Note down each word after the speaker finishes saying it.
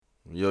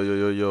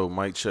Yo.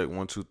 Mic check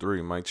 1 2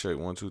 3. Mic check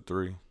 1 2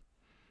 3.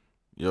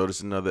 Yo, this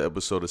is another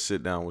episode of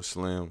Sit Down with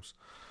Slims.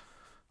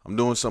 I'm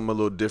doing something a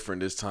little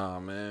different this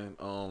time, man.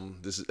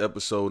 This is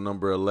episode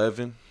number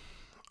 11.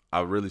 I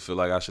really feel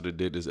like I should have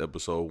did this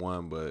episode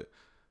 1, but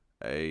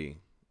hey,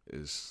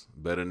 it's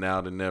better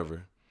now than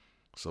never.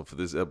 So for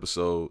this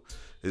episode,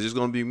 it's just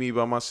gonna be me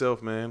by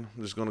myself, man.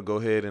 I'm just gonna go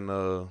ahead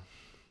and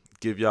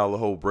give y'all a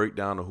whole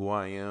breakdown of who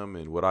I am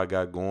and what I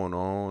got going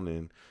on,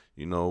 and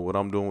what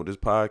I'm doing with this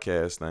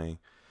podcast thing.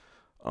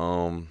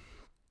 Um,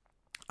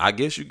 I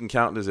guess you can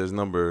count this as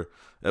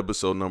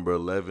episode number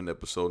 11,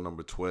 episode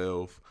number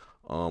 12.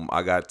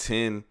 I got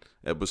 10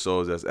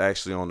 episodes that's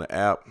actually on the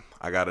app.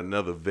 I got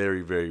another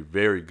very, very,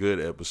 very good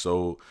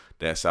episode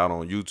that's out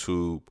on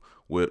YouTube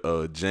with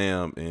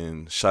Jam,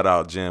 and shout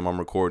out Jam. I'm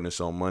recording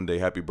this on Monday.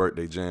 Happy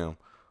birthday, Jam.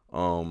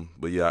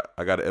 But yeah,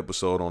 I got an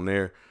episode on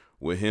there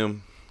with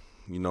him.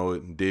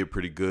 It did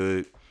pretty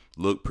good,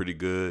 looked pretty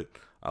good.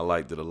 I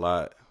liked it a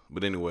lot.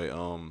 But anyway,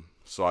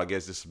 so I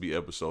guess this will be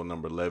episode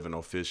number 11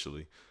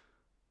 officially.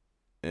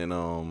 And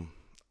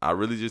I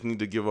really just need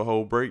to give a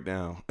whole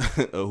breakdown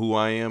of who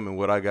I am and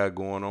what I got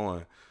going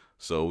on.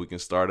 So we can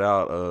start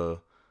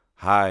out.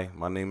 Hi,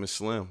 my name is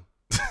Slim.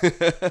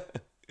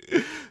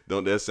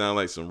 Don't that sound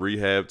like some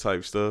rehab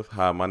type stuff?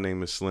 Hi, my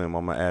name is Slim.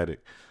 I'm an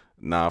addict.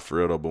 Nah, for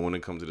real though. But when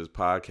it comes to this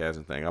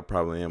podcasting thing, I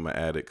probably am an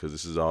addict because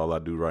this is all I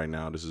do right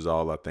now. This is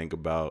all I think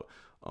about.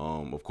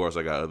 Of course,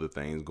 I got other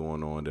things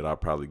going on that I'll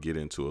probably get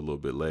into a little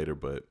bit later.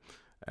 But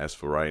as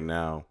for right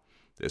now,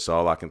 that's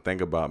all I can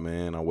think about,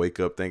 man. I wake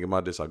up thinking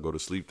about this. I go to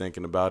sleep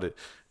thinking about it.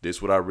 This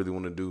is what I really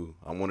want to do.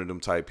 I'm one of them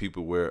type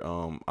people where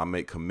I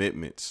make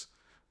commitments.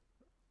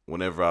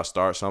 Whenever I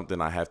start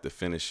something, I have to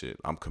finish it.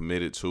 I'm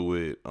committed to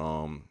it.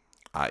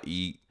 I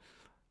eat,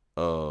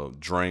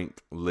 drink,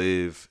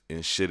 live,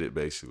 and shit it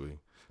basically.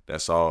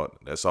 That's all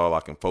I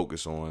can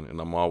focus on.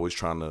 And I'm always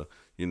trying to,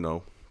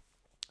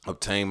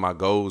 obtain my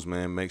goals,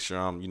 man. Make sure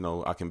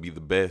I can be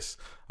the best.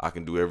 I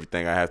can do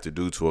everything I have to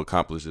do to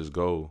accomplish this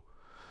goal.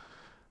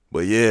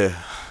 But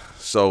yeah,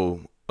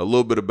 so a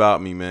little bit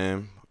about me,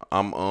 man.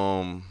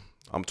 I'm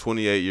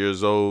 28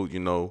 years old,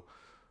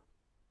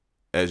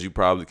 as you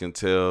probably can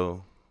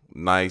tell,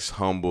 nice,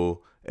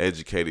 humble,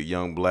 educated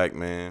young black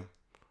man.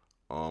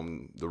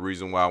 The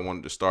reason why I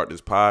wanted to start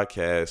this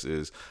podcast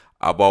is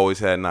I've always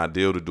had an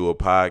ideal to do a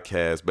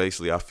podcast.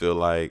 Basically, I feel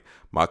like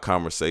my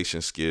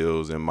conversation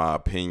skills and my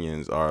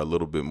opinions are a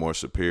little bit more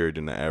superior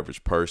than the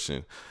average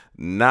person.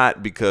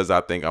 Not because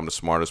I think I'm the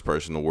smartest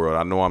person in the world.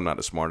 I know I'm not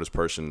the smartest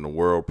person in the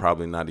world,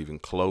 probably not even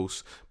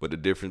close. But the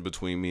difference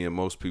between me and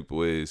most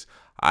people is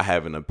I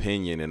have an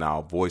opinion and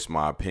I'll voice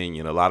my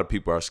opinion. A lot of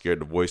people are scared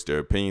to voice their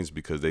opinions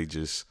because they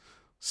just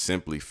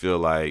simply feel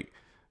like,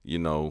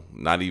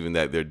 not even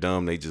that they're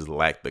dumb. They just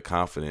lack the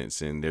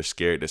confidence and they're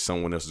scared that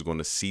someone else is going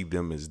to see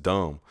them as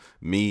dumb.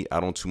 Me,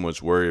 I don't too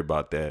much worry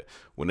about that.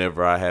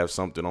 Whenever I have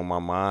something on my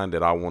mind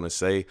that I want to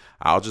say,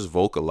 I'll just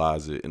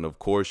vocalize it. And of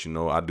course,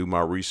 I do my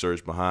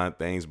research behind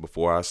things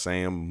before I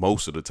say them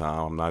most of the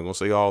time. I'm not going to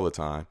say all the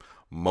time,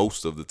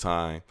 most of the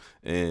time.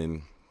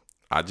 And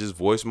I just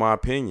voice my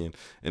opinion.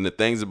 And the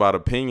things about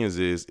opinions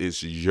is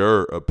it's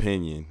your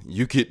opinion.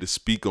 You get to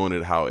speak on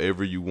it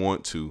however you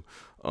want to.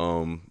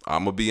 I'm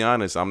gonna be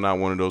honest, I'm not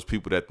one of those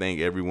people that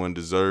think everyone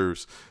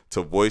deserves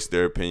to voice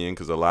their opinion,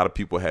 because a lot of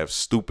people have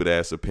stupid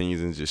ass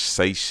opinions and just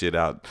say shit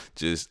out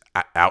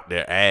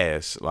their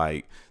ass,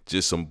 like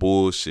just some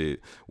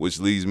bullshit, which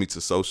leads me to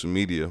social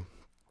media.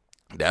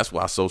 That's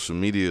why social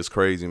media is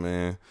crazy,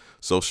 man.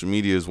 Social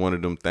media is one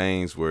of them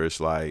things where it's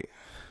like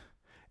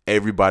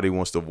everybody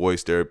wants to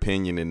voice their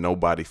opinion and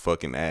nobody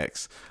fucking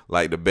acts.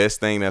 Like the best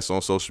thing that's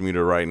on social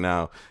media right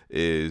now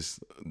is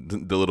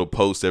the little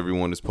post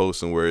everyone is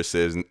posting where it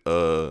says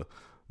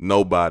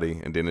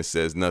nobody, and then it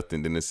says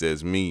nothing, then it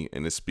says me,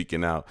 and it's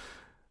speaking out.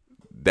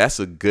 That's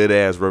a good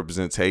ass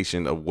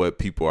representation of what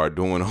people are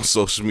doing on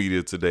social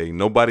media today.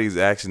 Nobody's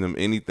asking them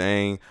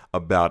anything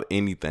about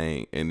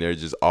anything, and they're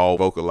just all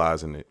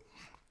vocalizing it.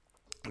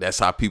 That's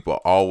how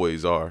people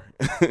always are.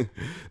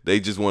 They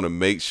just want to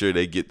make sure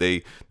they get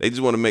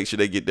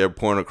their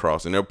point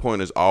across, and their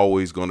point is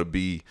always going to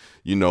be,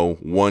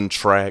 one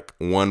track,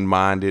 one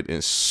minded,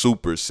 and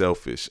super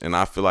selfish. And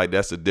I feel like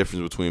that's the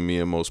difference between me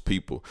and most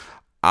people.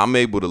 I'm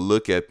able to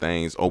look at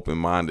things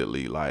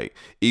open-mindedly. Like,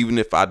 even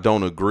if I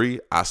don't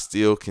agree, I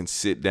still can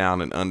sit down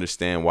and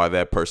understand why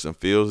that person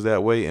feels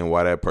that way and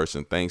why that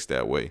person thinks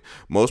that way.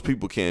 Most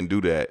people can't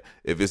do that.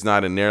 If it's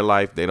not in their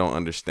life, they don't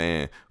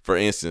understand. For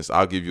instance,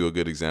 I'll give you a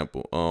good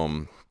example.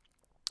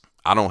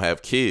 I don't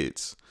have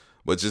kids,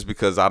 but just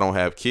because I don't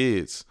have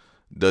kids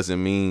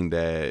doesn't mean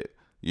that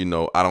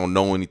I don't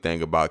know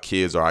anything about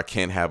kids, or I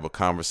can't have a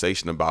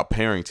conversation about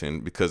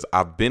parenting, because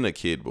I've been a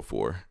kid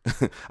before.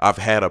 I've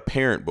had a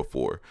parent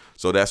before.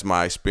 So that's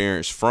my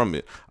experience from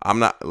it. I'm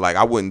not like,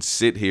 I wouldn't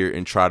sit here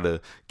and try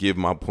to give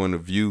my point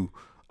of view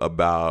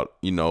about,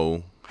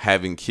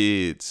 having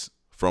kids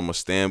from a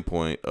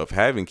standpoint of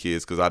having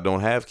kids, because I don't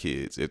have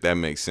kids, if that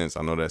makes sense.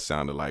 I know that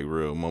sounded like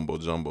real mumbo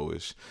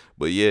jumbo-ish,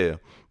 but yeah.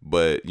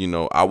 But,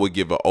 I would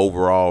give an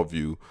overall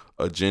view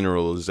a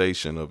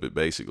generalization of it,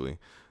 basically.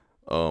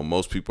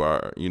 Most people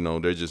are,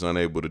 they're just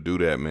unable to do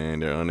that, man.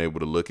 They're unable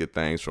to look at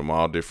things from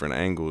all different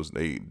angles.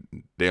 They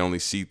only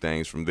see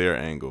things from their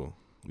angle.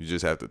 You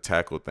just have to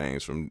tackle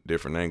things from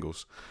different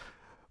angles.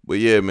 But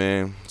yeah,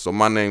 man. So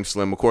my name's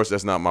Slim. Of course,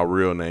 that's not my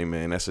real name,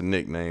 man. That's a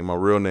nickname. My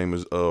real name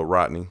is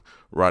Rodney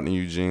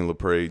Eugene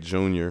Lepre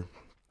Jr.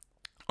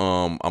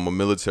 I'm a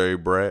military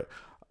brat.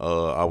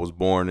 I was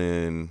born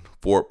in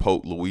Fort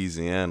Polk,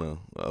 Louisiana,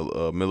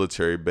 a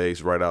military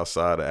base right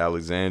outside of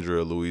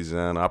Alexandria,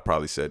 Louisiana. I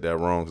probably said that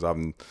wrong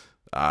because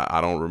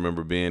I don't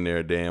remember being there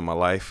a day in my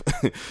life.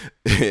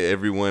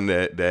 Everyone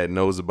that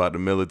knows about the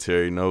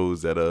military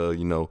knows that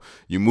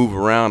you move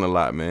around a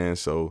lot, man.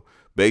 So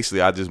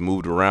basically, I just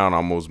moved around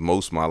almost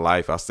most of my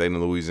life. I stayed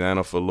in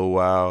Louisiana for a little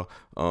while.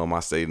 I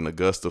stayed in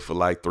Augusta for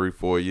like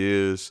 3-4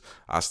 years.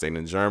 I stayed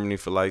in Germany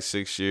for like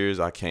 6 years.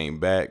 I came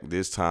back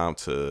this time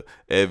to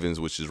Evans,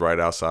 which is right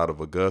outside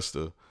of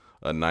Augusta,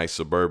 a nice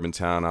suburban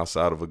town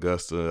outside of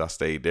Augusta. I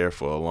stayed there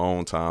for a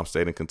long time.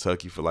 Stayed in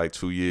Kentucky for like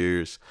 2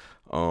 years.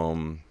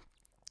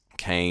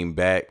 Came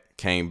back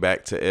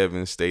to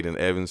Evans. Stayed in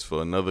Evans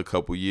for another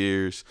couple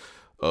years.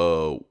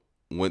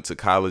 Went to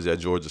college at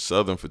Georgia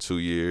Southern for 2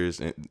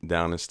 years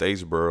down in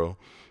Statesboro.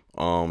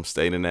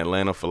 Stayed in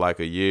Atlanta for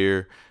like a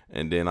year,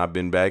 and then I've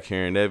been back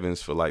here in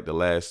Evans for like the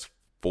last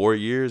 4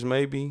 years,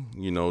 maybe.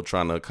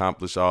 Trying to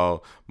accomplish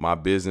all my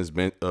business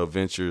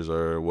ventures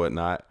or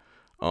whatnot.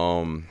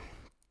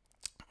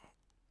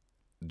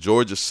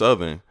 Georgia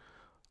Southern.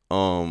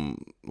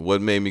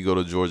 What made me go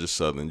to Georgia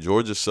Southern?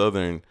 Georgia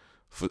Southern.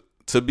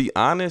 To be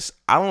honest,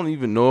 I don't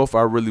even know if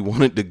I really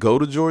wanted to go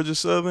to Georgia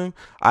Southern.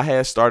 I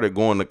had started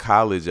going to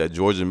college at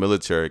Georgia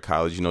Military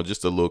College,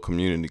 just a little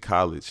community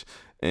college.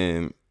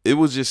 And it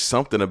was just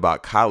something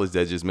about college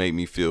that just made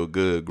me feel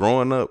good.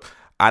 Growing up,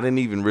 I didn't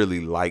even really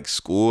like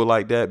school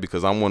like that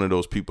because I'm one of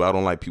those people, I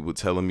don't like people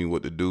telling me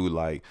what to do.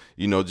 Like,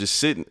 just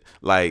sitting,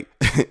 like,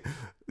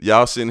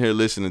 y'all sitting here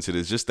listening to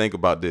this, just think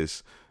about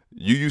this.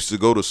 You used to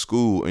go to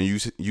school and you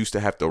used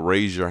to have to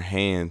raise your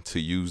hand to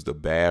use the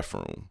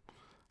bathroom.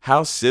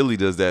 How silly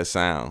does that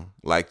sound?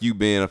 Like you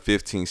being a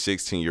 15,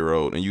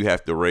 16-year-old and you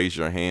have to raise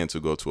your hand to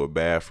go to a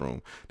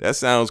bathroom. That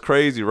sounds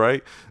crazy,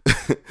 right?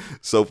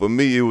 So for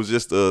me, it was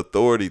just the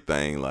authority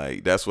thing.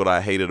 Like that's what I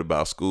hated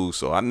about school.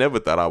 So I never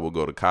thought I would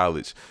go to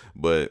college.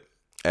 But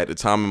at the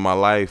time in my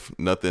life,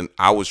 nothing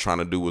I was trying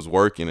to do was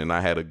working. And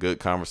I had a good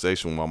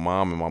conversation with my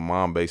mom. And my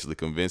mom basically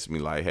convinced me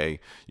like, hey,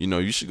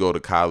 you should go to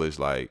college.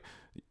 Like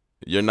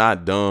you're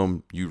not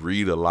dumb. You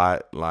read a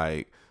lot.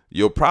 Like,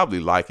 you'll probably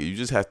like it. You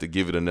just have to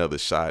give it another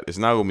shot. It's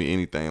not going to be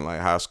anything like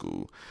high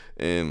school.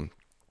 And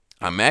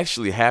I'm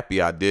actually happy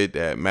I did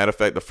that. Matter of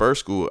fact, the first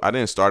school, I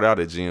didn't start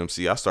out at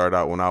GMC. I started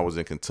out when I was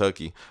in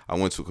Kentucky. I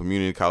went to a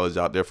community college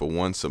out there for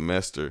one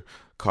semester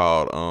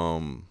called,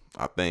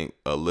 I think,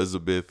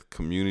 Elizabeth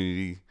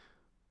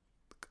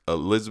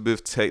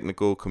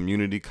Technical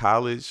Community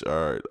College,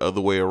 or other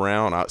way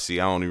around. I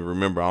don't even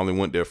remember. I only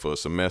went there for a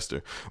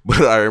semester.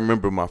 But I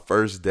remember my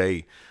first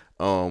day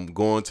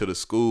going to the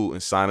school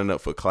and signing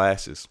up for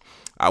classes.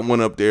 I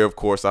went up there, of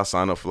course, I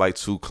signed up for like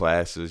 2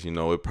 classes.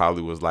 It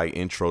probably was like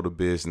intro to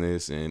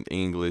business and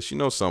English,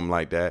 something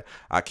like that.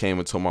 I came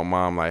and told my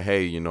mom like,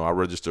 hey, I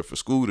registered for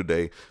school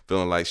today,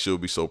 feeling like she'll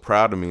be so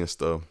proud of me and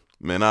stuff.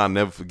 Man, I'll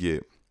never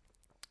forget.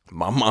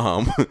 My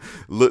mom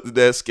looked at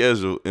that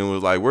schedule and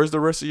was like, where's the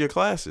rest of your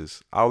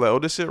classes? I was like, oh,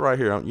 this it right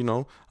here.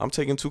 I'm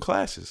taking 2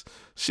 classes.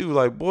 She was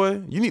like,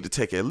 boy, you need to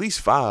take at least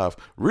 5.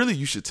 Really,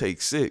 you should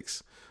take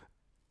 6.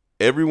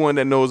 Everyone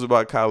that knows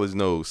about college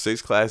knows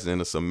 6 classes in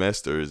a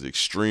semester is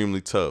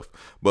extremely tough.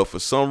 But for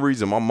some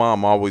reason, my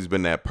mom always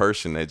been that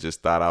person that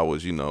just thought I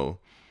was,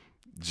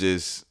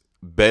 just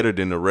better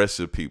than the rest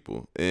of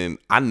people. And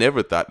I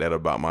never thought that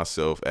about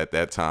myself at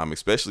that time,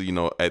 especially,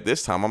 at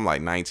this time, I'm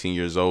like 19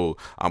 years old.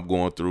 I'm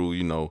going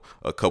through,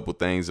 a couple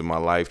things in my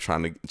life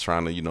trying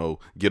to,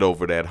 get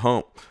over that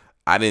hump.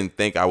 I didn't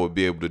think I would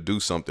be able to do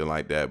something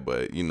like that.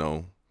 But,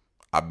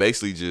 I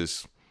basically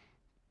just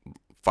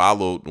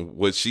followed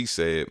what she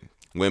said,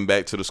 went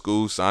back to the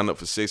school, signed up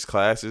for 6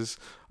 classes.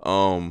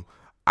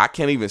 I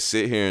can't even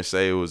sit here and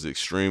say it was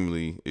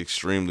extremely,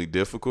 extremely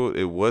difficult.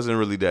 It wasn't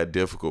really that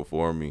difficult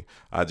for me.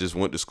 I just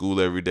went to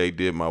school every day,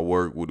 did my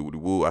work.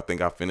 Woo. I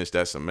think I finished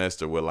that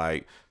semester with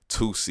like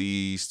 2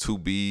 C's, 2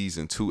 B's,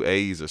 and 2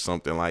 A's or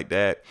something like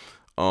that.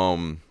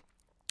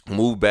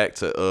 Moved back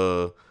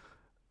to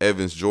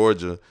Evans,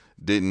 Georgia.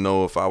 Didn't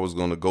know if I was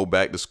going to go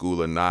back to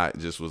school or not.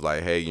 Just was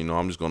like, hey,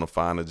 I'm just going to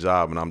find a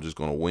job and I'm just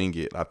going to wing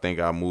it. I think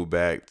I moved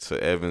back to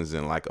Evans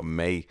in like a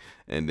May,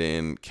 and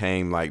then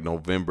came like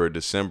November,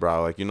 December. I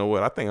was like, you know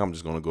what? I think I'm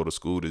just going to go to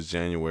school this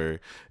January.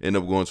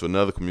 Ended up going to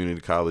another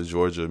community college,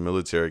 Georgia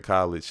Military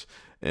College.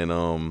 And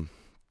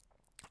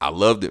I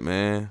loved it,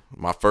 man.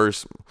 My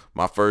first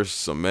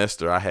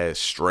semester, I had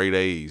straight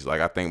A's.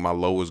 Like I think my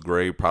lowest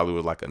grade probably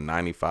was like a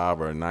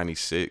 95 or a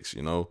 96,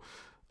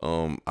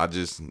 I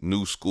just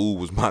knew school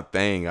was my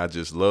thing. I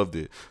just loved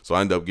it. So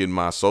I ended up getting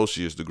my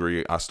associate's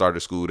degree. I started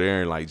school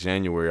there in like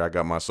January. I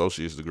got my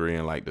associate's degree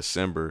in like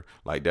December,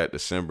 like that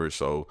December.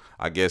 So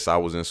I guess I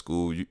was in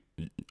school, you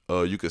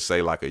could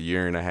say like a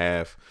year and a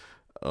half.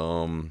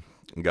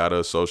 Got an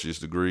associate's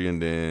degree,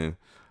 and then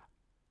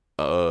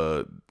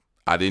uh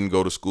I didn't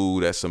go to school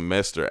that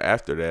semester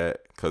after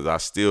that because I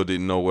still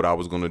didn't know what I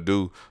was going to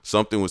do.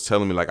 Something was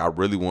telling me like I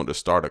really wanted to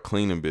start a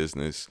cleaning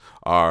business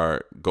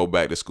or go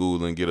back to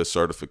school and get a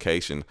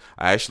certification.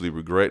 I actually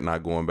regret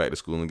not going back to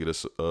school and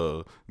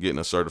getting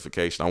a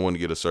certification. I wanted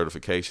to get a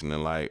certification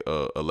in like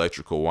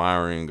electrical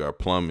wiring or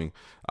plumbing.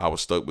 I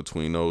was stuck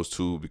between those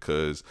two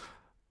because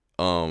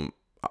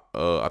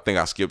I think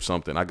I skipped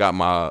something. I got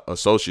my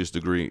associate's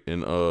degree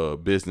in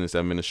business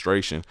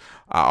administration.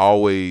 I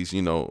always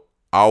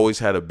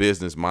had a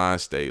business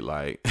mind state.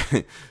 Like,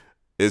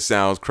 it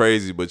sounds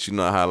crazy, but you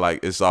know how like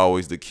it's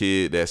always the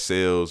kid that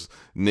sells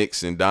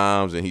nicks and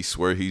dimes and he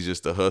swear he's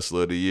just the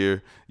hustler of the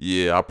year.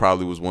 Yeah, I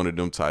probably was one of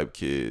them type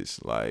kids.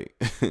 Like,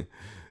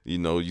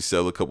 you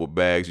sell a couple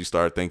bags, you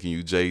start thinking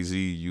you Jay-Z,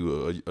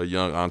 you a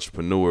young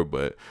entrepreneur.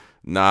 But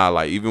nah,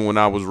 like even when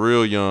I was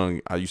real young,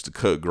 I used to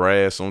cut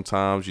grass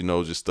sometimes,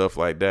 just stuff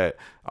like that.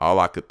 All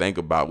I could think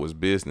about was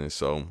business.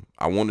 So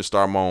I wanted to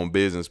start my own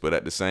business, but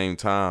at the same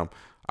time,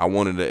 I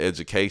wanted an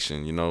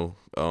education.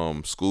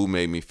 School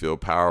made me feel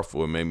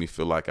powerful. It made me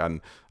feel like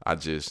I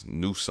just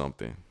knew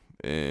something,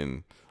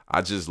 and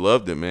I just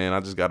loved it, man.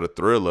 I just got a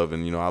thrill of it.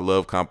 I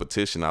love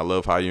competition. I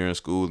love how you're in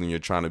school and you're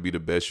trying to be the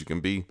best you can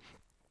be.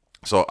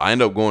 So I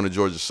ended up going to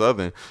Georgia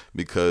Southern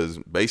because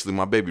basically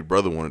my baby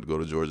brother wanted to go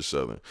to Georgia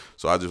Southern.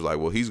 So I just like,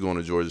 well, he's going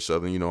to Georgia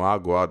Southern. I'll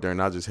go out there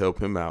and I'll just help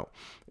him out.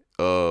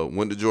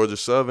 Went to Georgia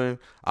Southern.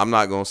 I'm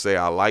not gonna say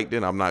I liked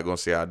it. I'm not gonna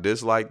say I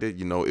disliked it.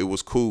 It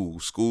was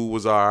cool. School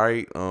was all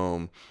right.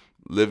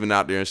 Living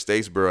out there in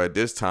Statesboro at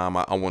this time,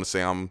 I want to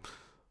say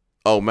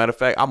matter of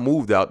fact, I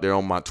moved out there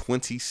on my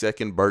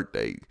 22nd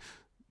birthday,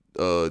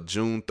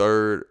 June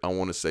 3rd. I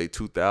want to say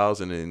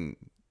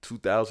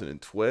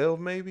 2012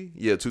 maybe.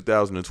 Yeah,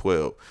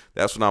 2012.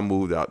 That's when I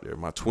moved out there.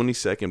 My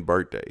 22nd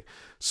birthday.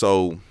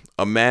 So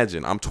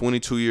imagine I'm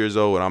 22 years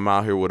old and I'm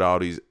out here with all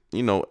these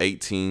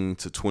 18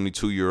 to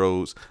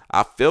 22-year-olds.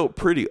 I felt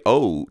pretty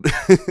old.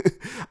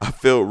 I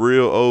felt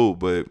real old,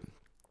 but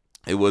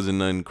it wasn't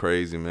nothing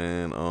crazy,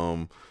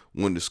 man.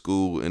 Went to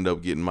school, ended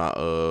up getting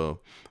my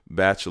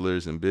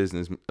bachelor's in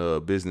business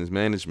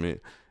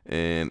management,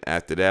 and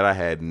after that, I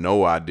had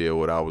no idea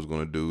what I was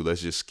gonna do.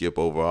 Let's just skip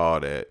over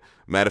all that.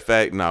 Matter of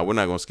fact, we're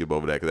not gonna skip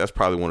over that because that's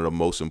probably one of the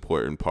most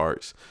important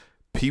parts.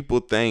 People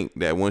think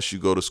that once you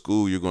go to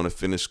school, you're going to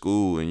finish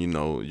school and,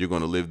 you're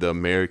going to live the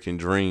American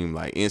dream.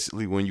 Like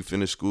instantly when you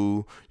finish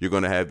school, you're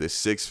going to have this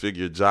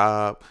 6-figure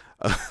job.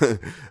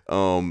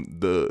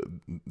 The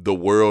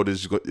world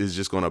is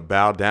just going to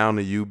bow down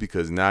to you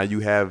because now you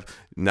have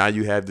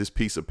this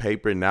piece of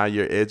paper. Now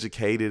you're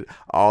educated.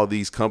 All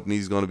these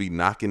companies going to be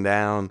knocking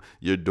down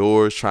your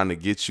doors, trying to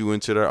get you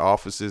into their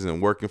offices and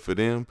working for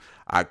them.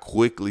 I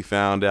quickly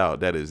found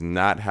out that is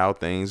not how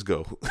things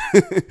go.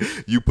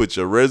 You put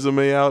your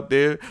resume out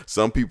there.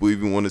 Some people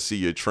even want to see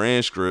your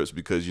transcripts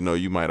because,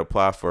 you might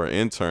apply for an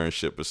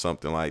internship or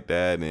something like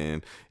that.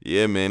 And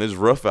yeah, man, it's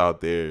rough out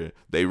there.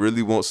 They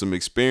really want some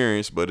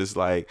experience, but it's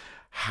like,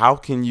 how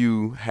can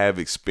you have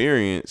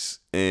experience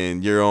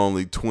and you're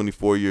only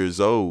 24 years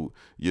old,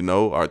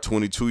 or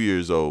 22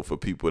 years old for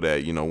people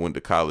that, went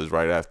to college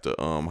right after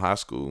high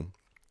school.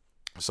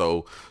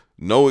 So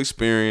no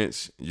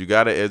experience, you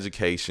got an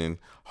education,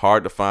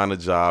 hard to find a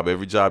job.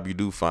 Every job you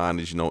do find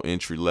is,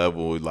 entry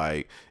level.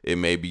 Like it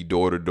may be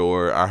door to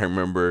door. I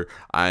remember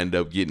I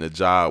ended up getting a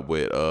job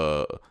with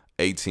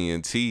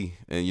AT&T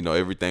and,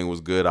 everything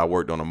was good. I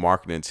worked on a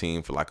marketing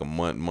team for like a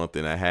month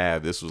and a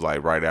half. This was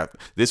like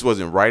this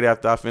wasn't right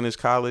after I finished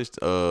college.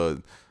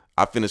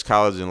 I finished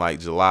college in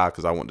like July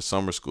because I went to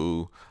summer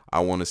school.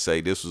 I want to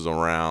say this was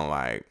around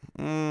like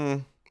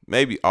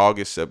maybe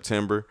August,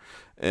 September.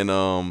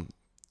 And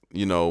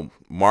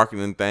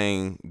marketing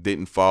thing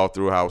didn't fall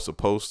through how it was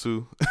supposed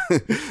to.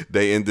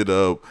 They ended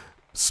up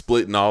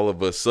splitting all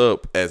of us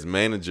up as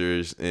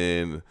managers,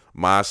 and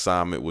my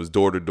assignment was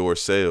door-to-door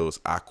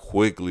sales. I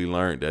quickly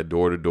learned that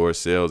door-to-door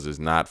sales is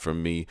not for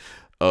me.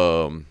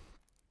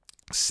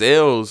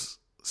 Sales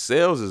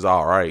is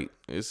all right.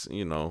 It's,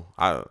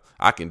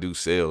 I can do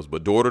sales,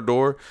 but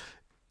door-to-door,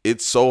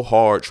 it's so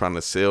hard trying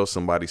to sell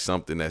somebody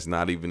something that's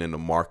not even in the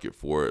market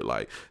for it.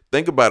 Like,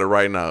 think about it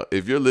right now.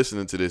 If you're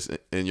listening to this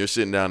and you're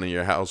sitting down in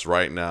your house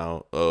right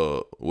now,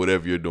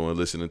 whatever you're doing,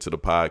 listening to the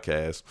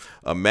podcast,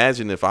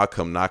 imagine if I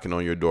come knocking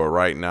on your door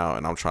right now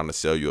and I'm trying to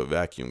sell you a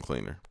vacuum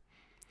cleaner.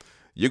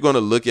 You're going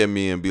to look at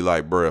me and be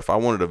like, bro, if I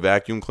wanted a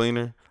vacuum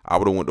cleaner, I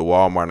would have went to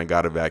Walmart and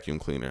got a vacuum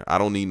cleaner. I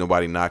don't need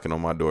nobody knocking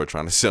on my door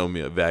trying to sell me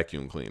a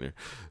vacuum cleaner.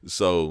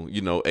 So,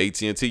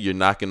 AT&T, you're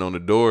knocking on the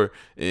door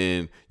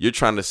and you're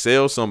trying to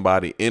sell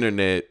somebody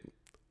internet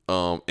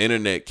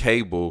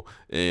cable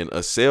and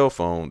a cell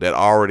phone that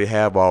already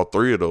have all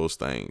three of those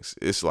things.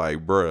 It's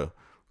like, bruh,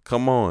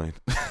 Come on.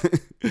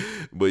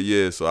 But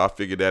yeah, so I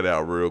figured that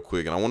out real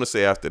quick. And I want to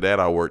say after that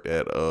I worked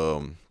at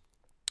a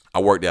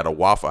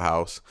Waffle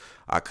House.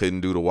 I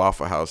couldn't do the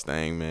Waffle House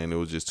thing, man. It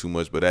was just too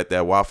much. But at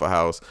that Waffle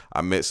House,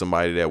 I met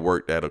somebody that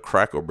worked at a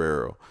Cracker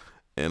Barrel.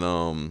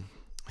 And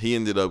he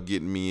ended up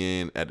getting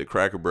me in at the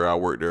Cracker Barrel. I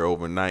worked there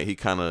overnight. He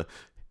kind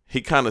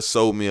of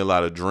sold me a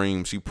lot of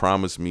dreams. He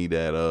promised me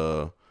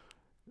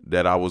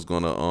that I was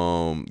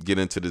gonna get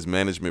into this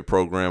management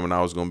program and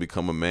I was gonna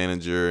become a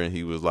manager. And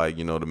he was like,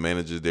 the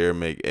managers there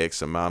make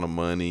X amount of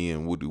money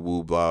and woo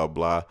woo blah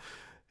blah.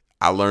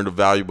 I learned a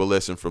valuable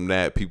lesson from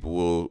that.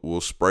 People will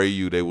spray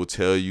you. They will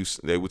tell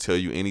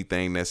you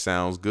anything that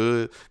sounds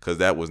good, because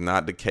that was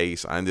not the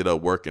case. I ended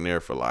up working there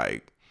for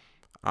like,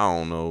 I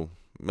don't know,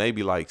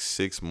 maybe like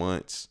 6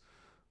 months.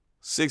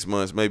 6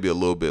 months, maybe a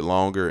little bit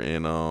longer.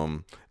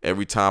 And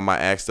every time I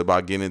asked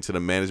about getting into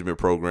the management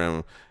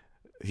program,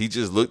 he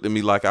just looked at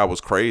me like I was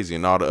crazy,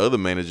 and all the other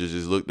managers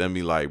just looked at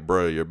me like,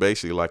 bro, you're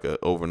basically like an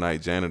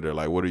overnight janitor.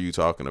 Like, what are you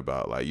talking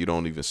about? Like, you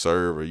don't even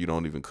serve or you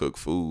don't even cook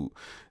food.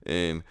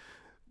 And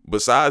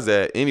besides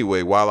that,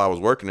 anyway, while I was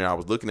working there, I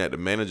was looking at the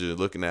managers,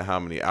 looking at how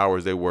many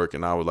hours they work,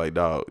 and I was like,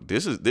 dog,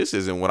 this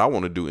isn't what I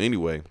want to do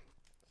anyway.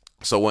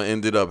 So what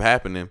ended up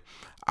happening,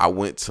 I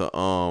went to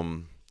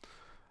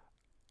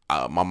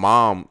my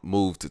mom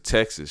moved to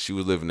Texas. She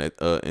was living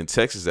in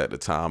Texas at the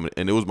time,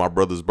 and it was my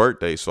brother's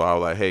birthday. So I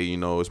was like, hey,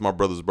 it's my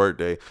brother's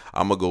birthday.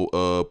 I'm gonna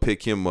go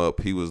pick him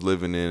up. He was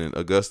living in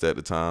Augusta at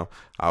the time.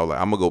 I was like,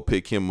 I'm gonna go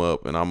pick him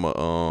up, and I'm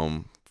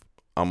gonna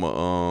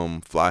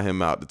fly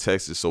him out to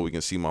Texas so we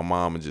can see my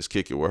mom and just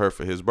kick it with her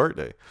for his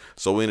birthday.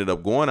 So we ended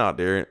up going out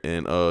there,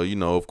 and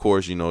of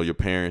course, your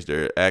parents,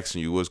 they're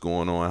asking you what's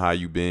going on, how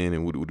you been,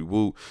 and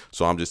woo.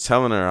 So I'm just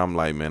telling her, I'm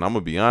like, man, I'm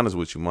gonna be honest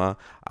with you, ma.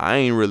 I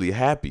ain't really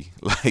happy.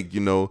 Like,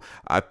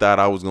 I thought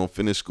I was gonna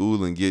finish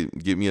school and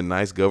get me a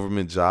nice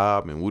government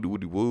job and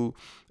woo.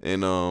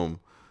 And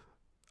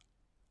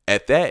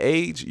at that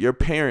age, your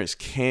parents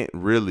can't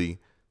really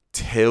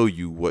tell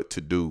you what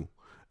to do.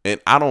 And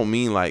I don't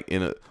mean like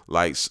in a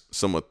like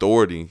some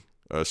authority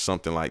or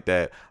something like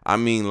that. I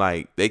mean,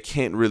 like, they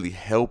can't really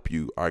help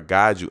you or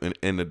guide you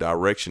in the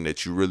direction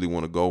that you really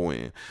want to go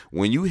in.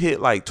 When you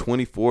hit like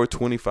 24,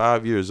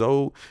 25 years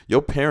old,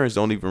 your parents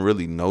don't even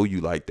really know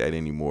you like that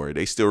anymore.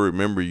 They still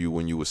remember you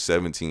when you were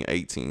 17,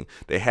 18.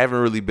 They haven't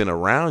really been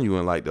around you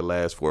in like the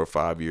last 4 or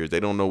 5 years. They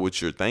don't know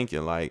what you're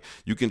thinking. Like,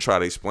 you can try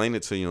to explain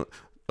it to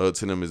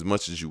them as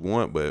much as you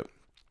want, but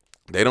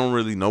they don't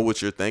really know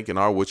what you're thinking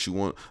or what you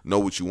want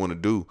to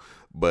do.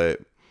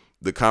 But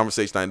the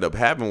conversation I ended up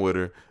having with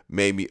her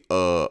made me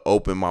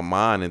open my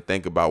mind and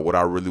think about what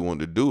I really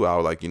wanted to do. I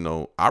was like,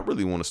 I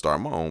really want to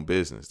start my own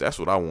business. That's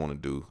what I want to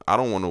do. I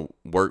don't want to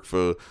work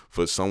for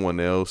someone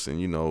else.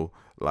 And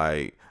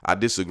like, I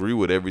disagree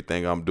with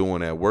everything I'm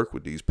doing at work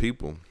with these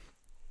people.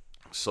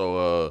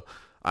 So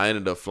I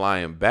ended up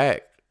flying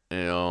back,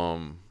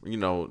 and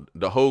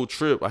the whole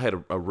trip, I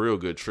had a real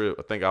good trip.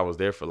 I think I was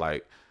there for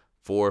like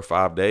 4 or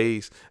 5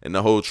 days, and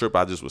the whole trip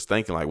I just was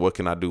thinking, like, what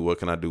can I do? What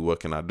can I do? What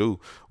can I do?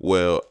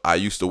 Well, I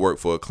used to work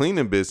for a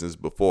cleaning business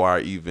before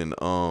I even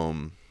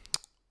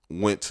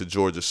went to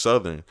Georgia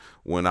Southern.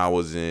 When I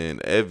was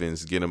in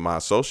Evans getting my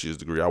associate's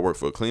degree, I worked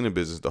for a cleaning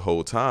business the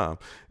whole time,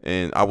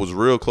 and I was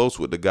real close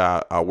with the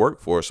guy I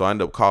worked for. So I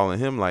ended up calling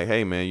him like,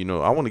 hey man,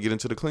 I want to get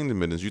into the cleaning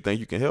business. You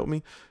think you can help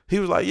me? He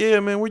was like, yeah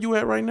man, where you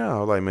at right now? I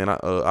was like, man,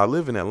 I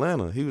live in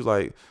Atlanta. He was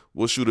like,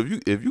 well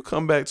shoot, if you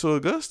come back to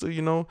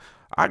Augusta,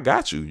 I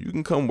got you. You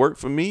can come work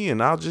for me,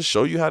 and I'll just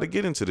show you how to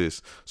get into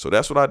this. So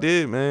that's what I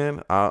did,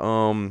 man.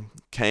 I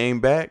came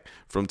back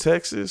from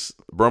Texas,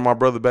 brought my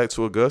brother back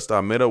to Augusta.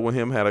 I met up with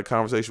him, had a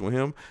conversation with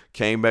him,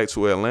 came back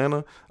to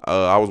Atlanta.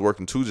 I was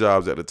working 2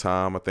 jobs at the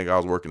time. I think I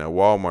was working at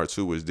Walmart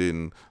too, which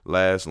didn't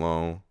last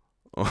long.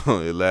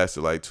 It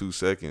lasted like 2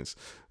 seconds,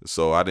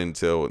 so I didn't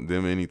tell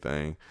them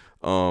anything.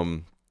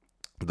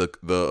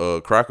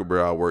 The Cracker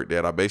Barrel I worked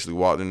at, I basically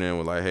walked in there and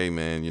was like, hey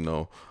man,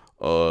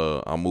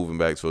 I'm moving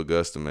back to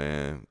Augusta,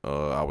 man.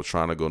 I was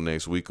trying to go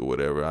next week or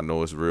whatever. I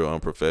know it's real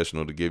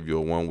unprofessional to give you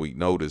a 1 week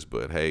notice,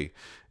 but hey.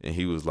 And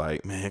he was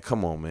like, man,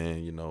 come on,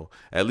 man.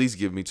 At least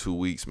give me 2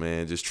 weeks,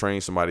 man. Just train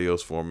somebody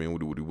else for me.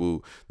 And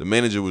woo. The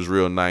manager was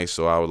real nice,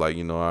 so I was like,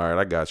 all right,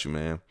 I got you,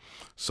 man.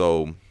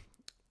 So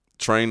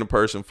trained the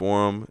person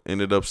for him.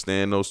 Ended up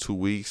staying those 2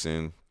 weeks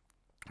and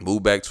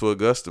moved back to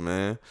Augusta,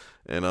 man.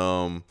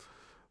 And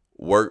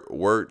worked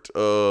with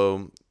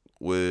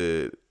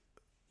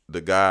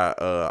the guy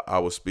I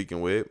was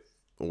speaking with,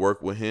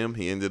 worked with him.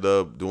 He ended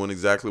up doing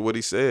exactly what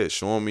he said,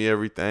 showing me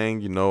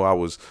everything. I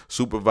was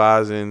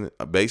supervising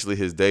basically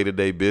his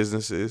day-to-day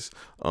businesses.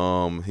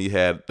 He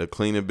had a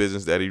cleaning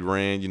business that he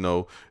ran.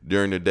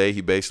 During the day,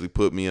 he basically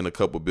put me in a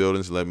couple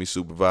buildings, let me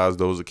supervise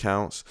those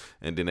accounts.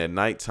 And then at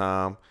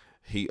nighttime,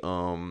 he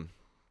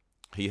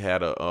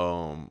had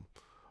a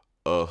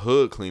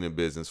hood cleaning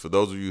business. For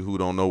those of you who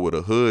don't know what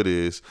a hood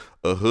is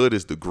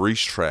the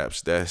grease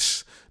traps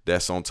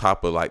that's on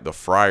top of like the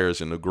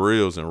fryers and the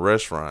grills in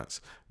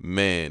restaurants.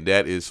 Man,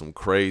 that is some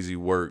crazy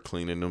work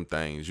cleaning them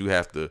things. You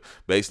have to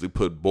basically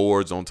put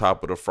boards on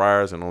top of the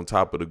fryers and on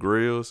top of the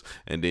grills,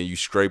 and then you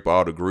scrape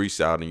all the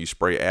grease out and you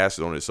spray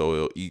acid on it so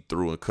it'll eat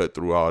through and cut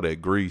through all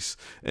that grease,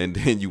 and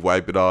then you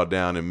wipe it all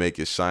down and make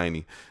it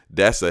shiny.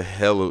 That's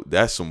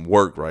some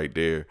work right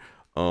there.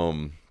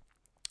 I'm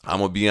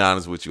gonna be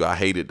honest with you. I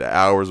hated the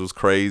hours was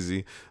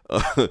crazy,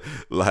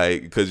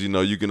 like because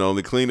you can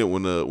only clean it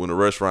when the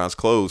restaurants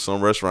close.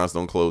 Some restaurants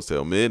don't close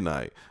till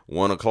midnight,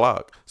 1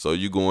 o'clock. So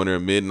you go in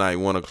there midnight,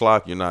 1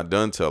 o'clock. You're not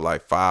done till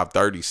like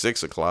 5:30,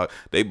 6 o'clock.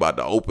 They about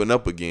to open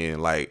up again.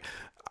 Like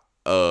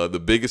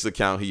the biggest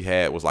account he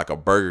had was like a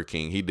Burger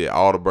King. He did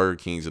all the Burger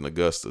Kings in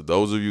Augusta.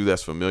 Those of you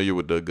that's familiar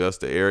with the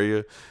Augusta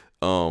area,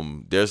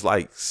 there's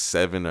like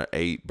 7 or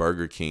 8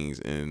 Burger Kings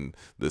in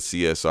the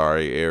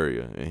CSRA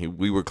area, and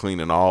we were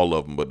cleaning all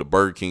of them, but the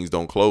Burger Kings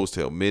don't close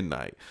till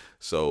midnight.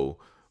 So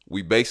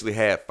we basically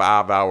had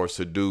 5 hours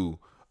to do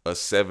a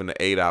 7 to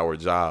 8 hour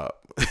job.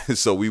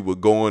 So we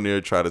would go in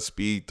there, try to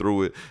speed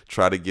through it,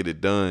 try to get it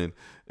done.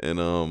 And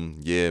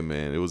yeah,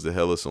 man, it was a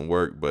hell of some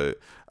work, but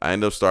I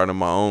ended up starting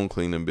my own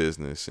cleaning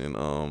business, and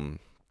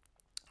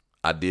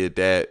I did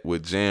that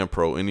with Jam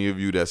Pro. Any of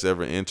you that's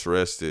ever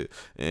interested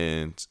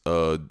in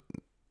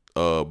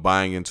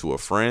buying into a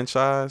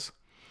franchise,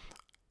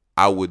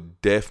 I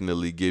would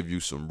definitely give you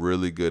some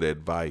really good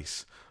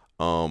advice.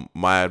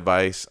 My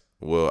advice,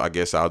 well, I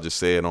guess I'll just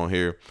say it on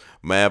here.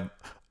 My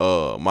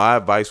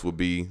advice would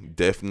be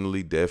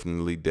definitely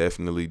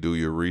do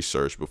your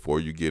research before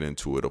you get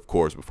into it. Of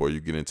course, before you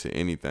get into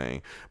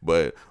anything.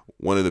 But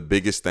one of the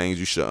biggest things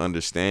you should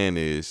understand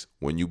is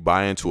when you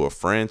buy into a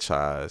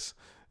franchise,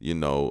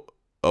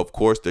 of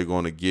course they're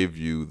going to give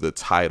you the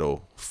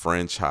title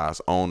franchise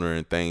owner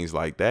and things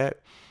like that.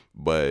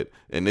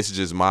 And this is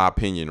just my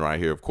opinion right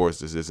here. Of course,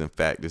 this isn't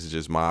fact. This is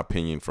just my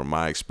opinion from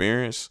my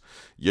experience.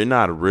 You're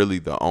not really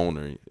the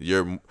owner.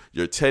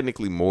 You're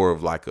technically more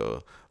of like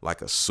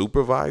a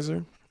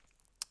supervisor,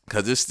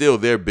 because it's still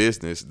their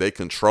business. They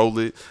control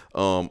it.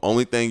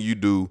 Only thing you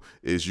do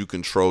is you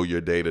control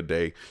your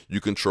day-to-day. You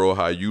control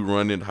how you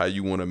run it, how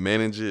you want to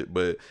manage it.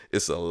 But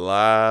it's a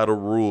lot of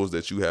rules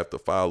that you have to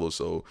follow.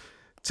 So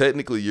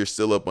technically, you're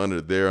still up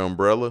under their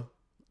umbrella,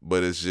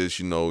 but it's just,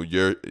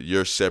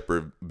 your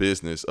separate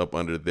business up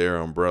under their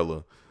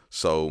umbrella.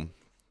 So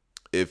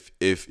if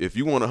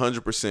you want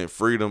 100%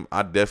 freedom,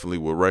 I definitely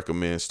would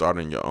recommend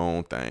starting your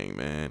own thing,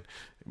 man,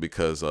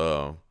 because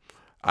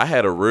I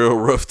had a real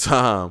rough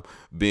time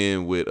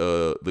being with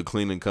the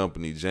cleaning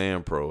company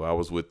Jam Pro. I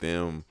was with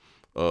them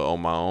on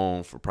my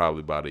own for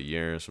probably about a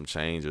year and some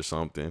change or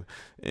something.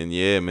 And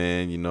yeah,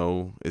 man,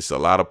 it's a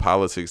lot of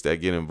politics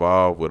that get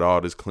involved with all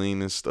this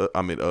cleaning stuff.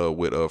 I mean,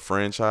 with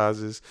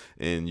franchises,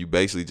 and you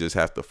basically just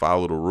have to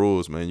follow the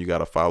rules, man. You got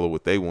to follow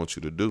what they want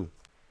you to do.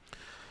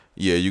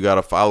 Yeah, you got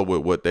to follow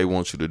what they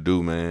want you to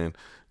do, man.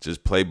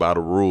 Just play by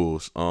the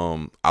rules.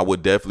 I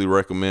would definitely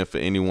recommend for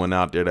anyone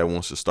out there that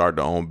wants to start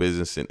their own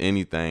business in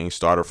anything,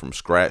 start it from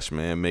scratch,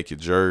 man. Make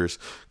it yours,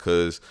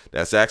 because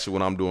that's actually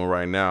what I'm doing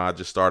right now. I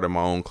just started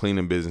my own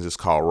cleaning business. It's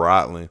called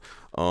Rodland.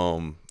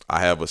 I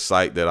have a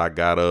site that I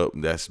got up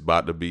that's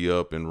about to be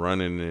up and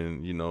running,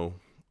 and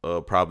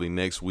probably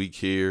next week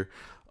here.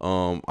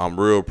 I'm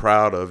real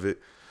proud of it.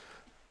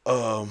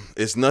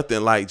 It's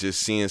nothing like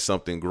just seeing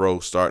something grow,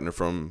 starting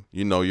from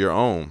your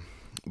own.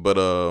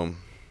 But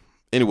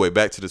anyway,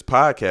 back to this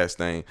podcast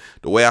thing.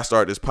 The way I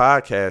started this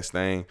podcast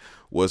thing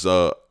was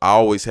I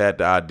always had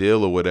the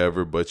ideal or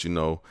whatever, but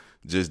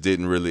just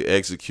didn't really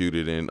execute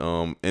it,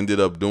 and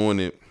ended up doing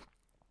it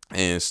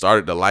and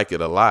started to like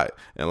it a lot.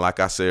 And like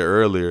I said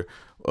earlier,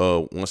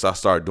 once I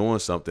start doing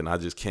something, I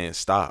just can't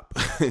stop.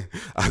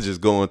 I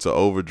just go into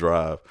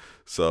overdrive.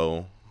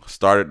 So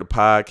started the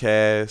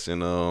podcast,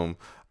 and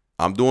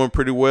I'm doing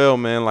pretty well,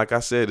 man. Like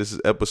I said, this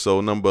is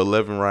episode number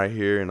 11 right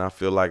here, and I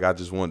feel like I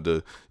just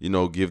wanted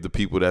to, give the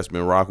people that's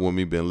been rocking with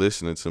me, been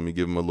listening to me,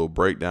 give them a little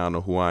breakdown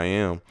of who I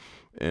am,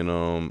 and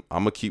I'm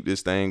gonna keep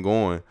this thing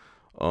going.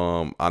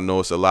 I know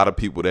it's a lot of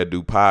people that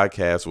do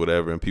podcasts,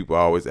 whatever, and people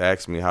always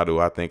ask me, how do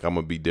I think I'm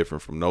gonna be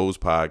different from those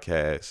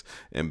podcasts?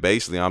 And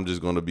basically, I'm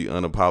just gonna be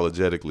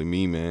unapologetically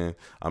me, man.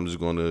 I'm just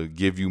gonna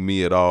give you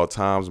me at all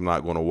times. I'm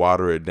not gonna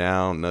water it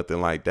down, nothing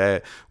like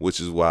that. Which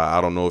is why I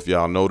don't know if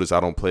y'all notice,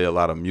 I don't play a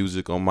lot of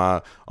music on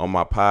my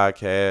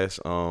podcast.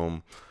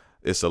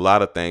 It's a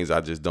lot of things I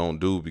just don't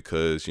do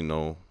because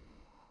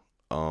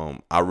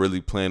I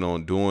really plan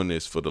on doing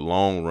this for the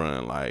long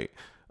run, like.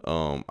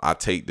 I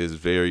take this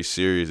very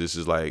serious. This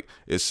is like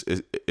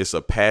it's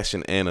a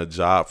passion and a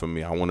job for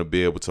me. I want to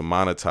be able to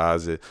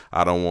monetize it.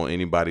 I don't want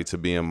anybody to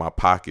be in my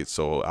pocket,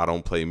 so I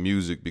don't play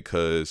music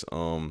because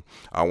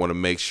I want to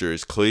make sure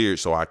it's cleared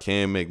so I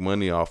can make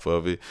money off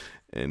of it.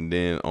 And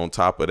then on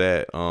top of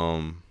that,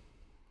 a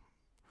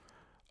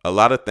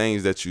lot of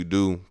things that you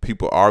do,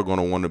 people are going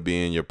to want to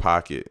be in your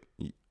pocket.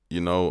 I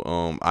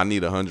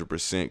need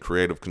 100%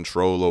 creative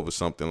control over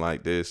something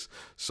like this.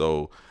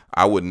 So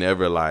I would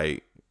never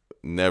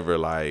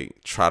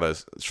try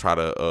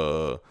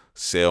to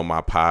sell my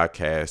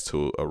podcast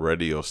to a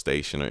radio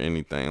station or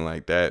anything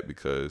like that,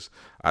 because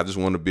I just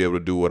want to be able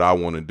to do what I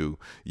want to do.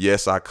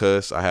 Yes, I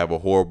cuss. I have a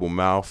horrible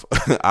mouth.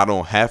 I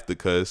don't have to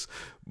cuss,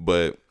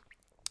 but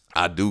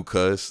I do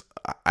cuss.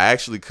 I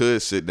actually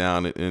could sit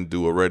down and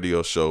do a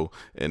radio show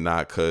and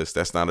not cuss.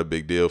 That's not a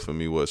big deal for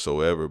me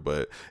whatsoever.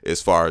 But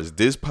as far as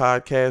this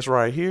podcast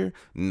right here,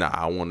 nah,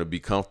 I want to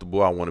be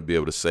comfortable. I want to be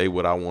able to say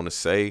what I want to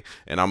say.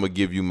 And I'm going to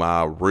give you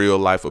my real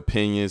life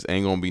opinions.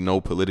 Ain't going to be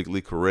no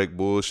politically correct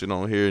bullshit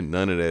on here.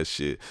 None of that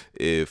shit.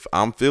 If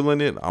I'm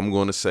feeling it, I'm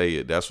going to say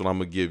it. That's what I'm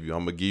going to give you.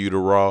 I'm going to give you the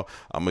raw.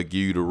 I'm going to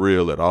give you the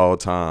real at all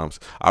times.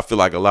 I feel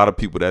like a lot of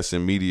people that's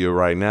in media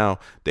right now,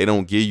 they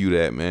don't give you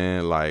that,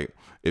 man. Like,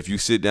 if you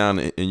sit down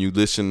and you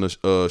listen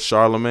to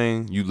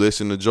Charlemagne, you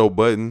listen to Joe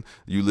Budden,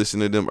 you listen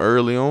to them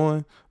early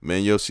on,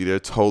 man, you'll see they're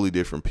totally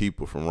different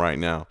people from right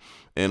now.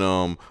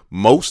 And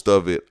most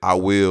of it, I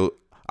will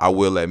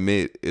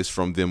admit, is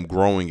from them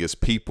growing as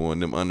people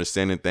and them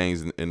understanding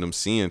things and them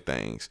seeing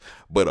things.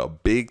 But a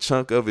big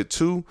chunk of it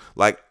too,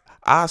 like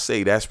I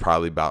say that's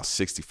probably about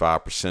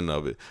 65%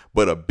 of it.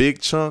 But a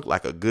big chunk,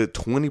 like a good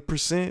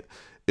 20%,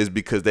 is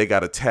because they got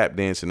to tap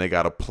dance and they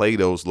got to play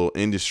those little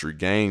industry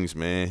games,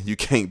 man. You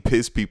can't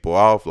piss people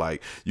off.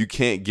 Like, you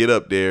can't get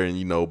up there and,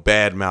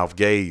 badmouth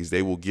gays.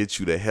 They will get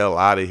you the hell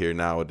out of here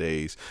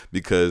nowadays,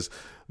 because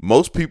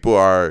most people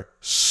are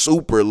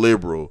super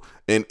liberal.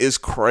 And it's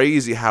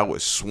crazy how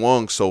it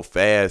swung so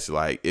fast.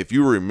 Like, if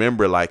you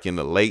remember, like in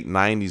the late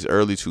 90s,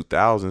 early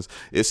 2000s,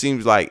 it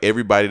seems like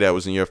everybody that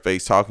was in your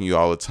face talking to you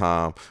all the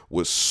time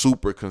was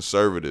super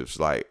conservatives.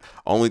 Like,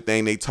 only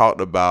thing they talked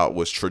about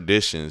was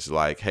traditions.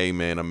 Like, hey,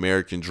 man,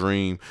 American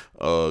dream,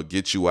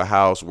 get you a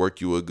house,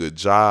 work you a good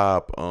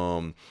job,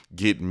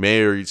 get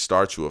married,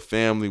 start you a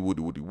family,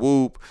 woody woody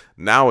whoop.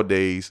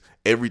 Nowadays,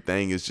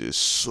 everything is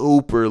just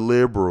super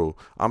liberal.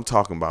 I'm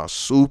talking about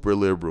super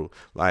liberal.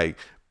 Like,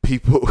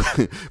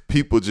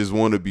 people just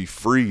want to be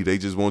free. They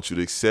just want you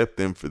to accept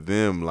them for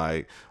them.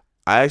 Like,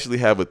 I actually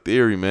have a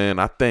theory, man.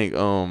 I think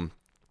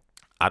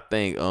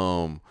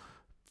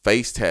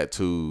face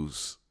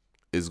tattoos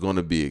is going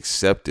to be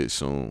accepted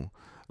soon.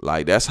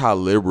 Like, that's how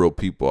liberal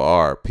people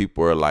are.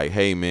 People are like,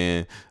 hey,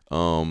 man,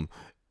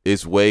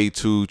 it's way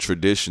too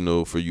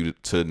traditional for you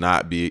to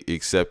not be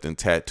accepting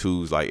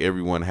tattoos. Like,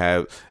 everyone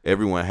has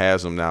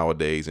them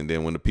nowadays. And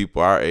then when the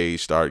people our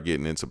age start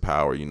getting into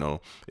power,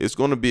 it's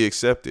going to be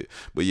accepted.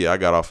 But yeah, I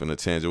got off in a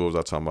tangent. What was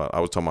I talking about? I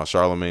was talking about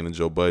Charlemagne and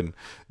Joe Budden.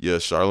 Yeah,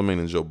 Charlemagne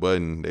and Joe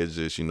Budden, they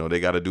just, they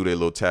got to do their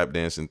little tap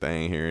dancing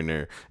thing here and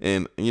there.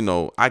 And,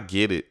 I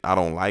get it. I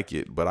don't like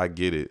it, but I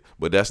get it.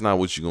 But that's not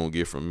what you're going to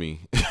get from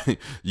me.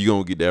 You're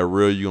going to get that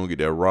real. You're going to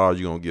get that raw.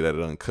 You're going to get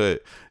that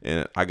uncut.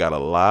 And I got a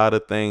lot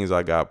of things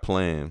I got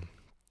planned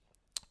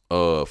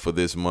for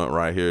this month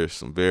right here.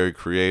 Some very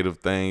creative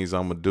things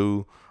I'm going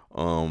to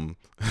do.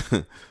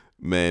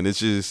 Man, it's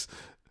just,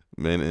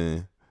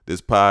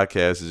 this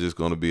podcast is just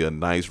going to be a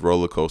nice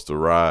roller coaster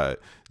ride.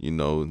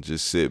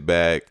 Just sit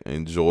back,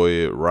 enjoy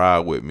it, ride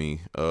with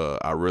me.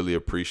 I really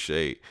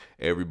appreciate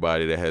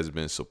everybody that has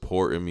been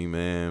supporting me,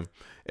 man.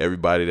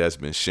 Everybody that's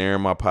been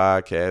sharing my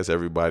podcast,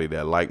 everybody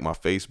that liked my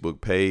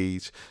Facebook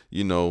page,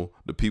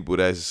 the people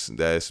that's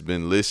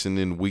been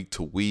listening week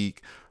to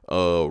week,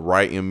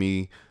 writing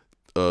me,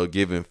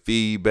 giving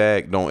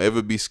feedback. Don't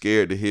ever be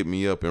scared to hit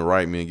me up and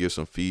write me and give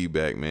some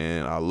feedback,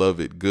 man. I love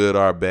it. Good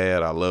or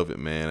bad, I love it,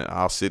 man.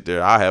 I'll sit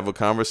there. I'll have a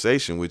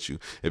conversation with you.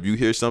 If you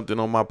hear something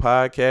on my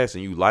podcast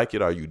and you like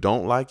it or you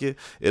don't like it,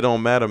 it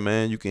don't matter,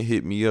 man. You can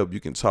hit me up. You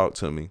can talk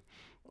to me.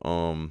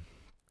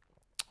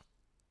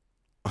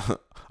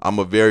 I'm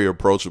a very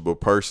approachable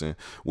person,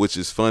 which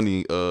is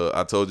funny.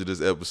 I told you this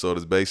episode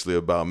is basically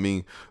about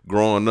me.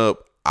 Growing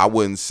up, I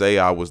wouldn't say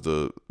I was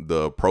the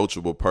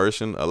approachable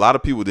person. A lot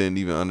of people didn't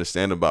even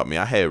understand about me.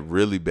 I had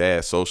really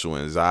bad social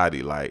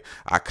anxiety. Like,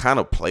 I kind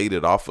of played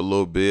it off a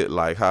little bit,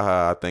 like,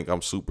 haha, I think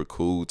I'm super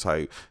cool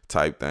type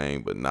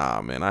thing. But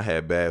nah, man, I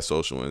had bad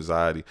social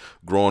anxiety.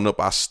 Growing up,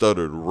 I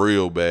stuttered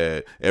real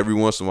bad. Every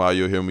once in a while,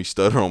 you'll hear me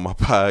stutter on my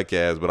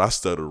podcast, but I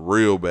stuttered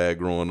real bad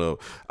growing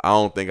up. I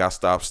don't think I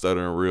stopped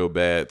stuttering real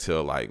bad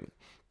till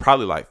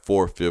probably like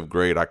 4th, 5th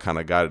grade. I kind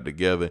of got it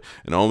together.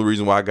 And the only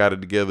reason why I got it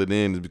together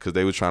then is because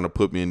they were trying to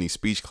put me in these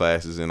speech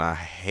classes, and I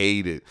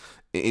hated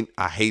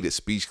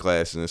speech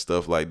classes and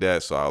stuff like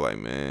that. So I was like,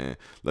 man,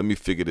 let me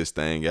figure this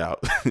thing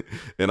out.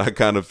 And I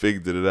kind of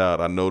figured it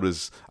out. I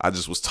noticed I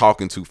just was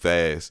talking too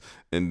fast.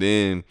 And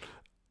then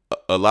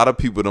a lot of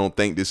people don't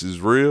think this is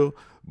real,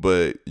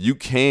 but you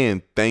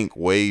can think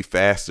way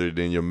faster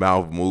than your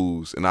mouth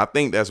moves. And I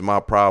think that's my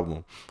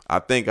problem. I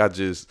think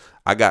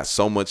I got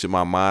so much in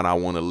my mind I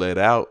want to let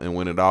out, and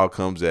when it all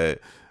comes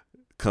at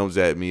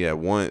me at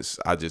once,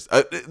 I just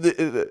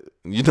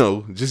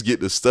just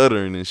get the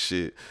stuttering and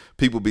shit.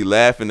 People be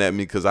laughing at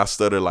me because I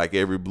stutter like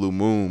every blue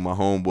moon. My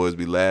homeboys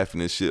be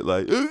laughing and shit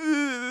like,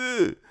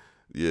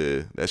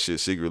 yeah, that shit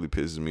secretly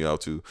pisses me off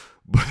too.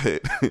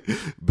 But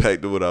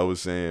back to what I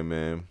was saying,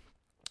 man.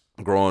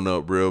 Growing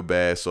up, real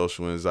bad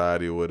social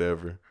anxiety or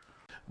whatever.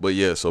 But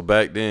yeah, so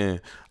back then,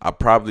 I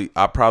probably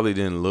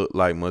didn't look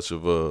like much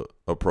of a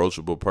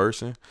approachable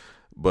person,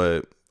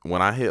 but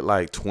when I hit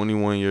like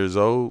 21 years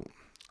old,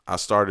 I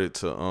started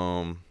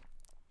to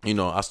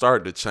I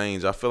started to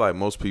change. I feel like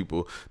most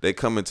people, they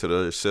come into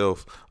their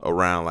self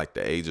around like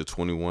the age of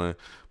 21.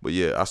 But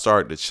yeah, I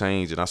started to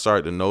change, and I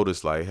started to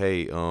notice like,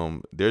 hey,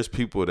 there's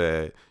people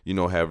that,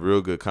 have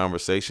real good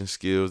conversation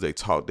skills. They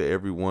talk to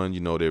everyone,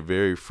 they're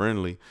very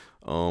friendly.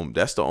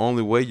 That's the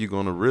only way you're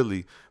gonna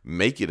really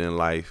make it in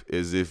life,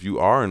 is if you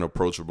are an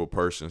approachable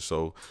person.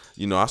 So,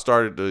 I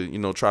started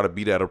to, try to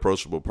be that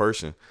approachable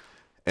person.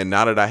 And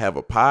now that I have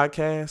a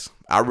podcast,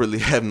 I really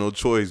have no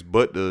choice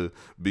but to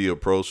be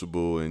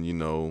approachable and,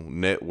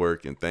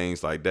 network and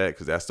things like that,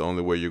 because that's the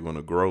only way you're going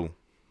to grow.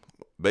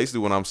 Basically,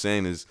 what I'm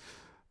saying is,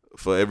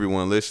 for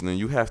everyone listening,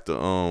 you have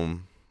to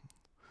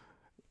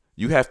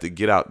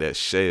get out that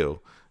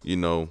shell.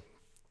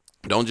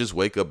 Don't just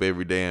wake up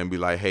every day and be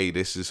like, hey,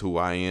 this is who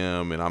I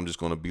am and I'm just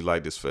going to be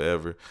like this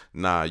forever.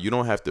 Nah, you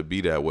don't have to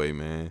be that way,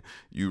 man.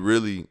 You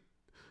really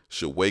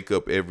should wake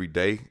up every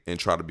day and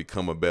try to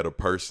become a better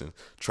person.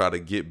 Try to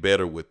get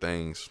better with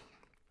things.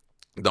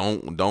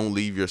 Don't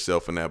leave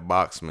yourself in that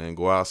box, man.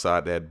 Go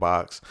outside that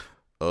box.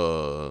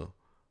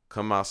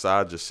 Come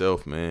outside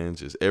yourself, man.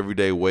 Just every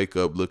day wake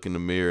up, look in the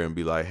mirror and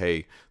be like,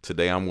 hey,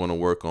 today I'm going to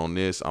work on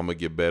this. I'm going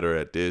to get better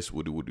at this.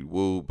 Woody, woody,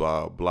 woo,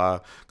 blah,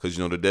 blah. Because,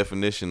 the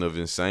definition of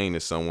insane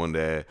is someone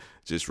that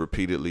just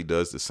repeatedly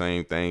does the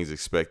same things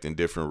expecting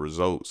different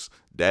results.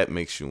 That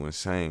makes you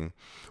insane.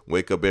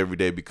 Wake up every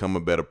day, become a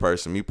better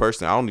person. Me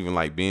personally, I don't even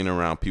like being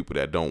around people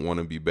that don't want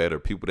to be better.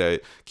 People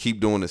that keep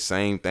doing the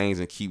same things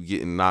and keep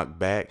getting knocked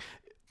back,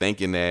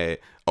 thinking that,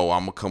 oh,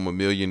 I'm gonna become a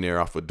millionaire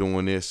off of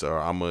doing this, or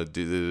I'm gonna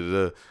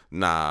do.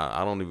 Nah,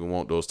 I don't even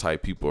want those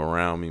type people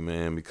around me,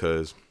 man,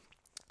 because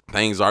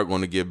things aren't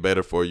going to get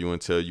better for you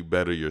until you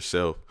better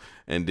yourself.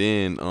 And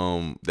then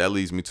that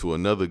leads me to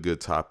another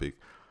good topic: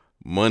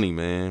 money,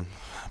 man.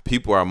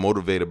 People are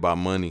motivated by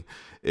money.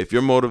 If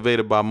you're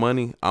motivated by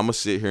money, I'm gonna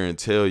sit here and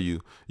tell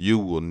you, you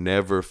will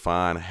never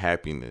find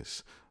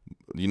happiness.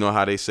 You know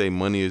how they say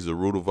money is the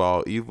root of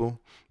all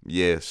evil?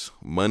 Yes,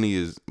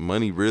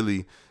 money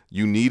really,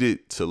 you need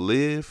it to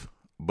live,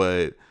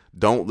 but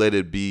don't let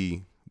it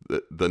be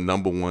the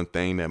number one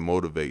thing that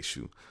motivates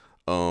you.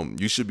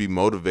 You should be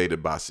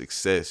motivated by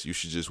success. You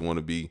should just want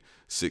to be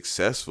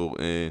successful,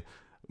 and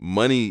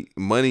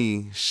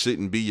money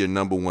shouldn't be your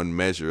number one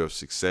measure of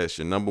success.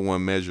 Your number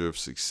one measure of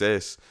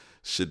success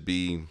should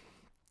be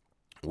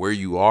where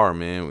you are,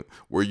 man,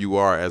 where you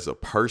are as a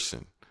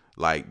person.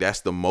 Like,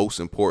 that's the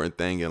most important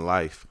thing in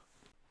life.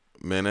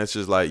 Man, that's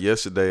just like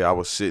yesterday I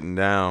was sitting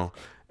down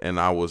and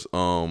I was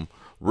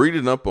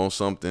reading up on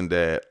something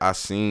that I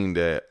seen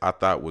that I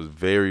thought was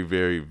very,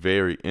 very,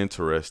 very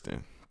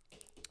interesting.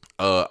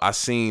 I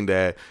seen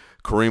that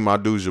Kareem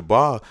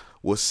Abdul-Jabbar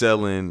was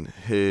selling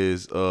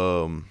his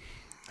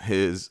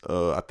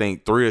I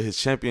think 3 of his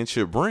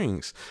championship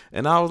rings.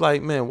 And I was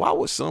like, man, why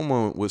would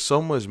someone with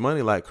so much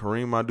money like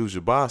Kareem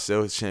Abdul-Jabbar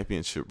sell his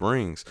championship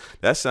rings?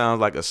 That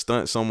sounds like a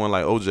stunt someone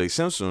like OJ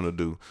Simpson would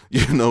do.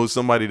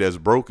 Somebody that's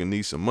broke and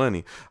needs some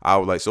money. I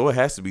was like, so it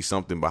has to be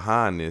something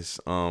behind this.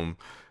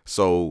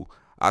 So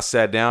I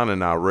sat down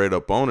and I read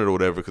up on it or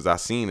whatever, because I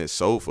seen it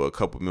sold for a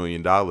couple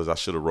 $1,000,000. I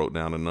should have wrote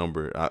down the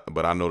number,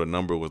 but I know the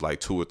number was like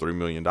 $2 or $3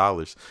 million.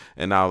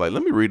 And I was like,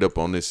 let me read up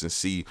on this and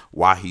see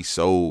why he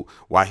sold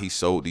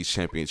these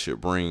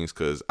championship rings,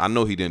 because I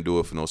know he didn't do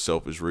it for no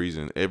selfish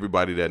reason.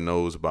 Everybody that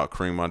knows about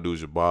Kareem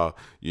Abdul-Jabbar,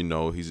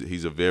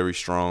 he's a very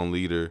strong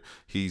leader.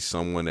 He's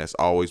someone that's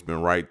always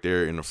been right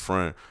there in the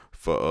front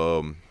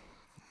for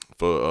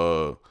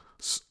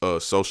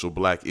social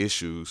black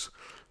issues.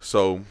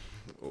 So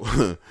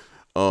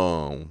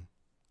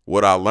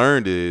what I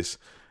learned is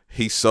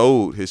he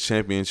sold his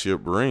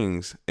championship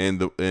rings, and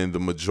the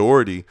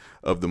majority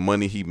of the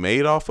money he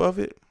made off of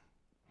it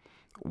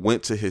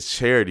went to his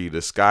charity, the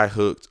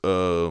Skyhook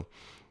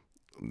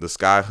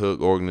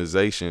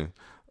organization.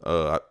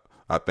 I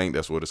think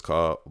that's what it's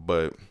called.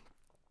 But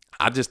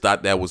I just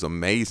thought that was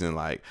amazing.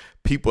 Like,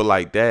 people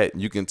like that,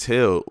 you can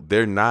tell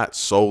they're not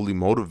solely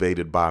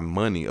motivated by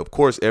money. Of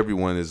course,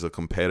 everyone is a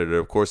competitor.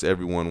 Of course,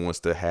 everyone wants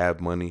to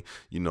have money,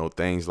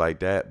 things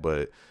like that.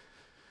 But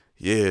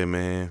yeah,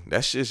 man,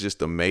 that shit's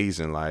just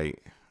amazing.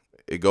 Like,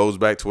 it goes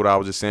back to what I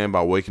was just saying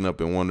about waking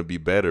up and wanting to be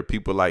better.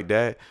 People like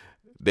that,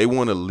 they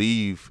want to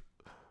leave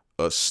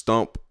a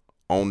stump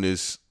on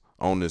this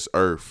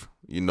earth.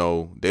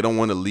 They don't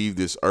want to leave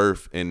this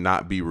earth and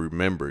not be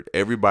remembered.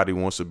 Everybody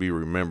wants to be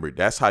remembered.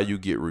 That's how you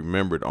get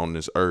remembered on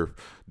this earth,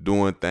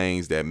 doing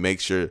things that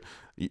makes your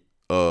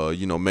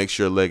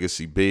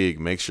legacy big,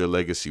 makes your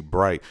legacy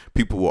bright.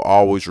 People will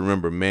always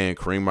remember, man,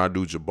 Kareem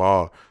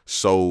Abdul-Jabbar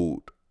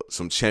sold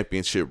some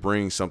championship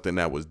rings, something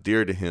that was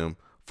dear to him,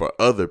 for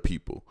other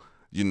people.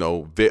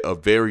 A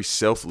very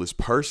selfless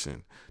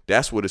person.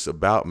 That's what it's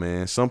about,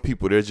 man. Some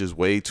people, they're just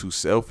way too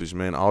selfish,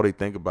 man. All they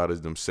think about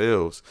is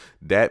themselves.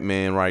 That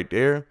man right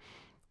there,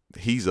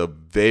 he's a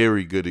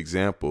very good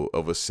example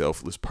of a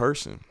selfless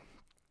person.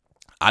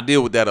 I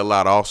deal with that a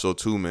lot also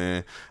too,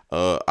 man.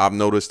 I've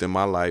noticed in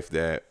my life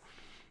that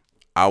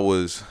I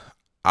was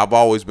I've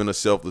always been a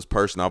selfless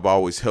person. I've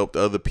always helped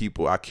other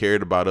people. I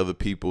cared about other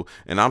people,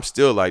 and I'm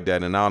still like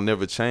that, and I'll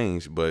never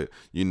change. But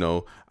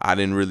I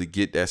didn't really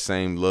get that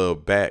same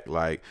love back.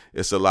 Like,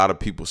 it's a lot of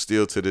people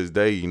still to this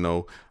day.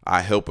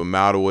 I help them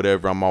out or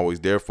whatever. I'm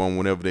always there for them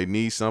whenever they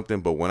need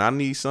something. But when I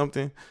need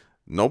something,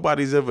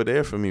 nobody's ever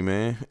there for me,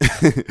 man.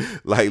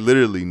 Like,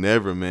 literally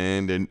never,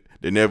 man.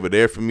 They're never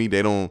there for me.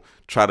 They don't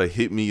try to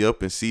hit me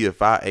up and see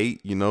if I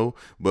ate.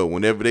 But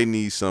whenever they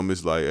need something,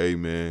 it's like, hey,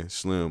 man,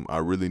 Slim, I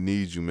really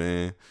need you,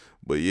 man.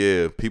 But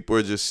yeah, people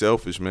are just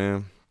selfish,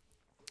 man.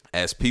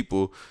 As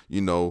people,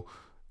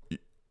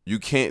 you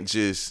can't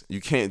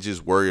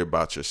just worry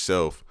about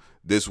yourself.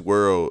 This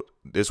world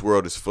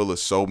is full of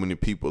so many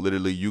people.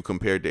 Literally, you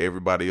compared to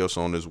everybody else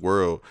on this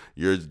world,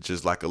 you're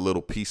just like a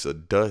little piece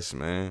of dust,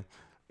 man.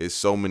 It's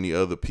so many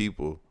other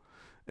people,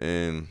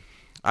 and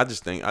I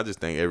just think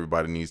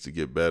everybody needs to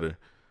get better.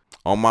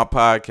 On my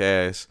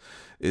podcast,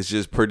 it's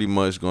just pretty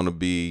much gonna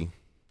be,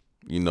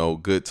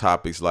 good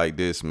topics like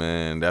this,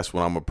 man. That's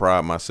what I'm gonna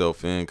pride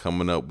myself in,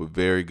 coming up with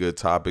very good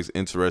topics,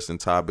 interesting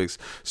topics,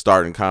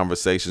 starting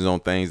conversations on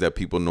things that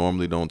people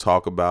normally don't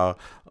talk about.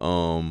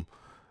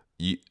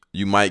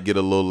 You might get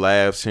a little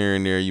laughs here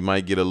and there. You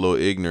might get a little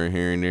ignorant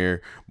here and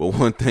there. But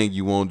one thing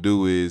you won't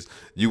do is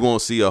you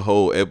won't see a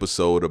whole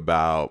episode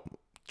about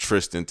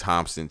Tristan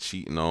Thompson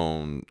cheating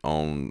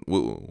on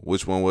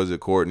which one was it,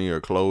 Courtney or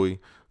Khloe?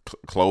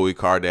 Khloe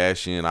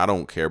Kardashian. I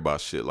don't care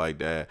about shit like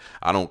that.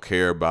 I don't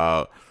care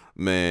about,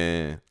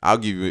 man. I'll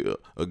give you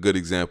a good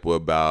example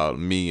about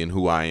me and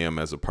who I am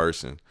as a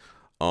person.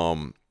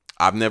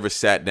 I've never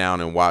sat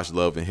down and watched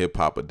Love and Hip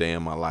Hop a day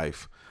in my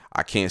life.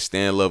 I can't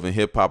stand Love and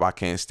Hip Hop. I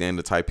can't stand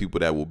the type of people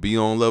that will be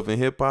on Love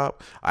and Hip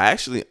Hop. I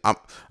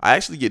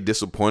actually get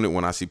disappointed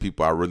when I see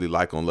people I really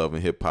like on Love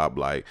and Hip Hop.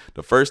 Like,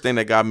 the first thing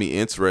that got me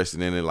interested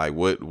in it, like,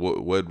 what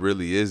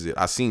really is it?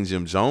 I seen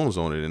Jim Jones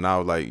on it, and I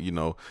was like,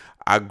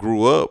 I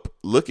grew up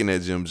looking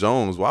at Jim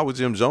Jones. Why would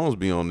Jim Jones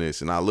be on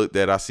this? And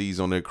I see he's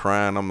on there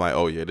crying. I'm like,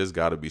 oh yeah, this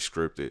got to be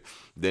scripted.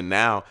 Then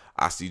now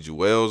I see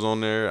Joel's on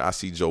there. I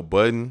see Joe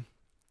Budden.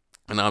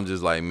 And I'm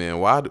just like, man,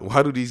 why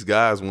do these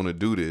guys want to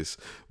do this?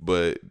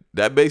 But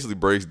that basically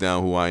breaks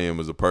down who I am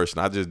as a person.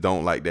 I just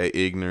don't like that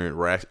ignorant,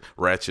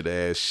 ratchet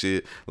ass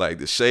shit. Like,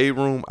 the Shade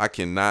Room, I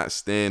cannot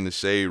stand the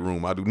Shade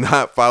Room. I do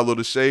not follow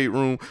the Shade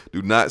Room.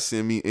 Do not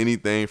send me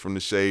anything from the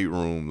Shade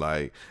Room.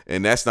 Like,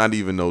 and that's not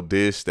even no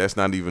diss. That's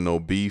not even no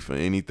beef or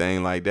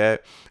anything like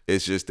that.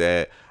 It's just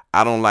that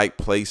I don't like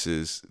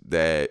places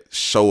that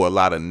show a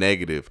lot of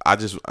negative. I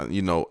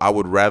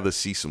would rather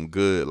see some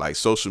good. Like,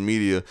 social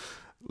media,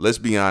 let's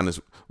be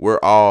honest, we're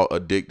all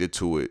addicted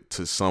to it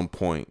to some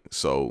point.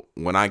 So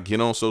when I get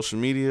on social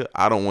media,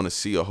 I don't want to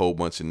see a whole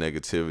bunch of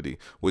negativity,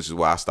 which is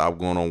why I stopped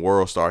going on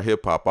World Star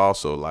Hip Hop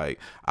also. Like,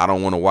 I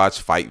don't want to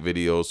watch fight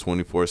videos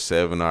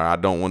 24/7, or I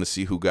don't want to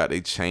see who got their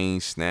chain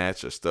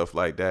snatched or stuff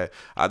like that.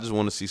 I just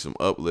want to see some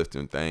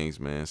uplifting things,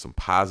 man, some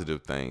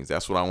positive things.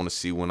 That's what I want to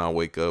see when I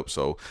wake up.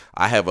 So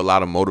I have a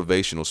lot of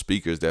motivational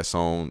speakers that's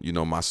on,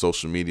 my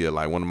social media.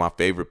 Like, one of my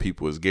favorite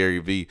people is Gary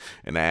Vee,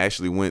 and I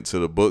actually went to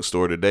the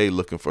bookstore today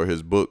looking for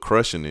his book,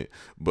 Crushing It,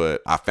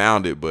 but I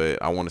found it,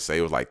 but I want to say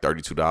it was like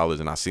 $32,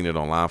 and I seen it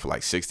online for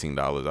like $16.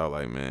 I was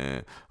like,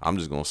 man, I'm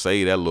just gonna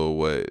say that little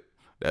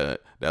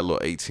that little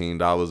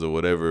 $18 or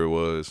whatever it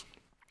was.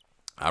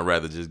 I'd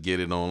rather just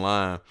get it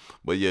online.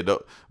 But yeah,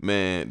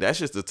 man, that's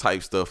just the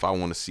type stuff I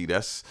want to see.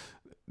 That's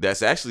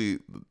actually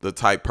the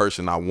type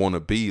person I want to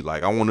be.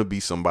 Like, I want to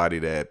be somebody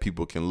that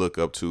people can look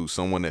up to,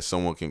 someone that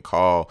someone can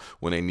call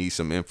when they need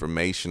some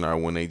information or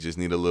when they just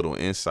need a little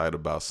insight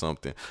about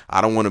something.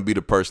 I don't want to be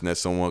the person that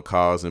someone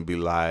calls and be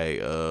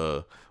like,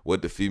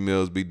 what the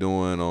females be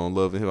doing on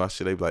Love and Hip Hop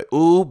shit. They be like,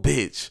 ooh,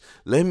 bitch,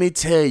 let me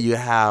tell you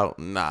how.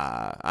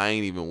 Nah, I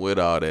ain't even with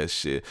all that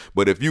shit.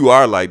 But if you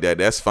are like that,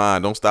 that's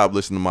fine. Don't stop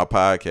listening to my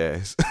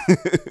podcast.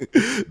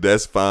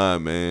 That's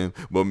fine, man.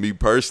 But me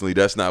personally,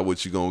 that's not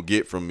what you're going to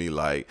get from me.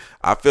 Like,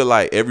 I feel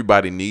like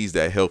everybody needs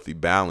that healthy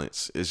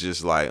balance. It's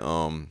just like,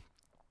 I'm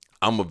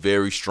a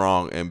very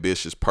strong,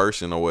 ambitious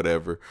person or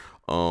whatever.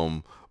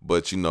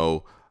 But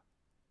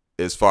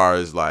as far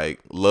as like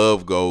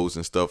love goes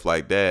and stuff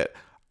like that,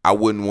 I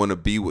wouldn't want to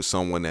be with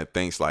someone that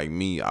thinks like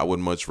me. I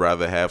would much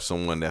rather have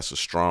someone that's a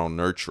strong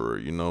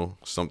nurturer,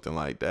 something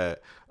like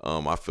that.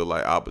 I feel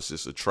like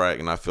opposites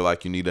attract, and I feel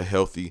like you need a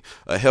healthy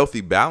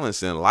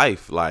balance in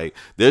life. Like,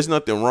 there's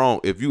nothing wrong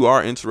if you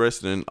are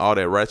interested in all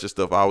that ratchet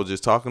stuff I was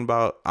just talking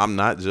about. I'm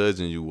not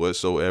judging you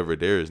whatsoever.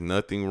 There is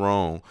nothing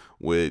wrong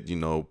with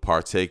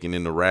partaking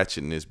in the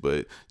ratchetness,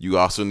 but you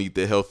also need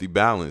the healthy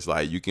balance.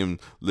 Like, you can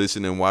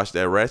listen and watch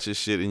that ratchet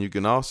shit, and you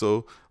can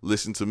also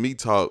listen to me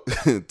talk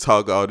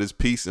all this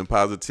peace and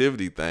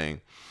positivity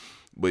thing.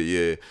 But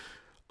yeah,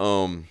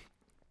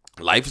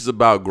 life is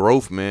about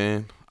growth,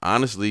 man.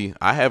 Honestly,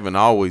 I haven't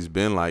always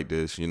been like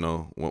this.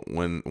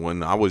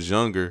 When I was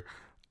younger,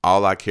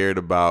 all I cared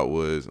about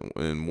was,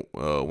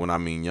 when I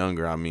mean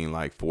younger, I mean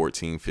like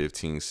 14,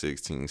 15,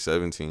 16,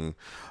 17.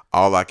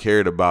 All I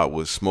cared about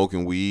was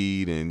smoking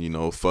weed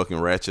and,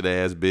 fucking ratchet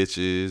ass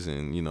bitches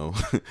and,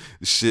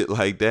 shit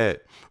like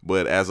that.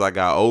 But as I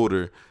got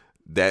older,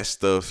 that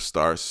stuff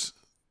starts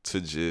to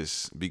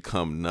just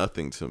become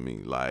nothing to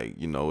me. Like,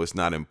 it's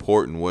not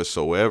important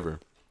whatsoever.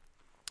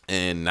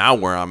 And now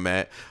where I'm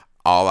at,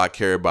 all I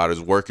care about is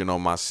working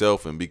on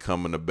myself and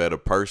becoming a better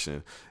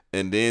person.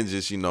 And then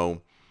just,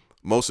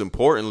 most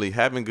importantly,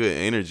 having good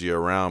energy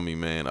around me,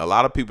 man. A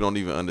lot of people don't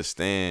even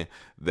understand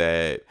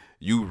that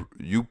you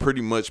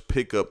pretty much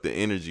pick up the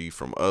energy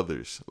from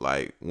others.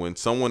 Like when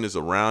someone is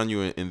around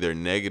you and they're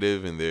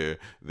negative and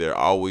they're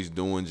always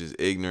doing just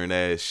ignorant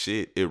ass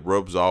shit, it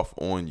rubs off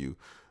on you.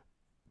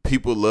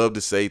 People love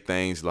to say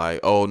things like,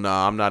 "Oh,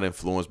 nah, I'm not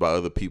influenced by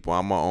other people.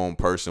 I'm my own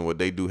person. What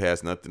they do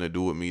has nothing to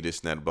do with me.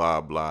 This and that,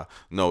 blah blah."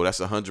 No, that's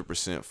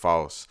 100%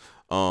 false.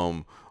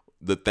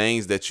 The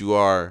things that you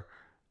are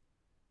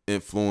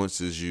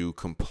influences you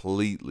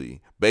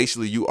completely.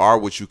 Basically, you are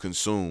what you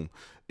consume.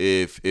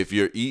 If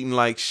you're eating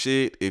like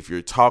shit, if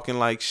you're talking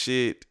like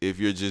shit, if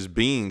you're just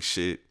being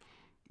shit,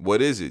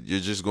 what is it? You're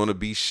just gonna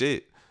be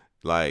shit.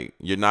 Like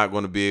you're not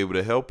gonna be able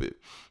to help it.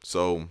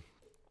 So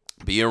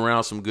be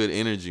around some good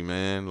energy,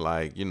 man.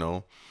 Like,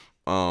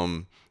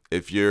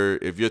 if you're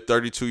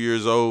 32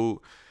 years old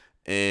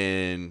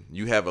and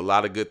you have a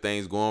lot of good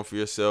things going for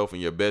yourself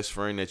and your best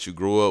friend that you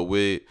grew up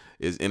with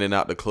is in and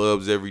out the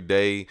clubs every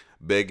day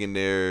begging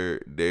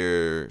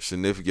their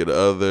significant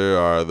other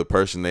or the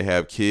person they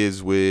have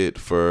kids with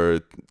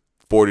for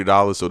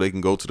 $40 so they can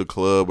go to the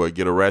club or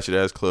get a ratchet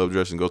ass club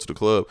dress and go to the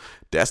club.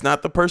 That's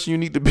not the person you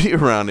need to be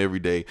around every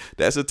day.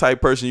 That's the type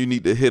of person you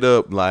need to hit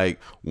up like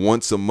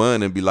once a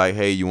month and be like,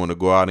 hey, you want to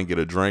go out and get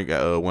a drink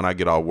when I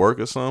get off work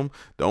or something?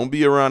 Don't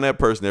be around that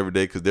person every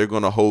day because they're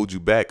going to hold you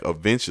back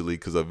eventually,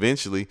 because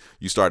eventually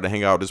you start to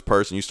hang out with this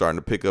person, you starting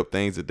to pick up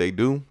things that they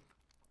do.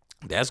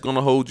 That's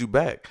gonna hold you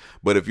back.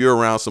 But if you're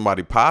around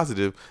somebody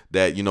positive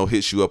that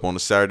hits you up on a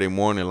Saturday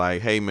morning,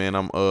 like, hey man,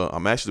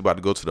 I'm actually about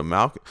to go to the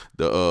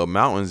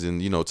mountains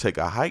and take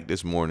a hike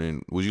this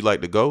morning. Would you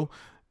like to go?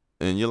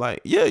 And you're like,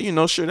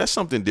 yeah, sure, that's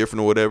something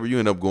different or whatever. You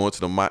end up going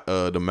to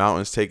the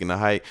mountains, taking a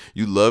hike.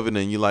 You love it,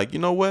 and you're like, you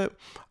know what?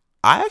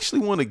 I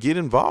actually want to get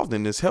involved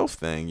in this health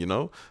thing.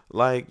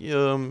 Like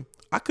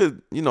I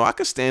could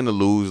stand to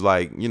lose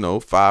like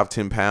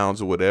 5-10 pounds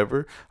or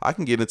whatever. I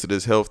can get into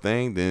this health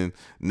thing. Then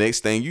next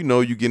thing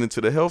you get into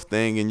the health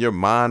thing and your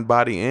mind,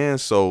 body, and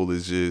soul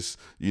is just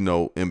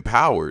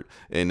empowered.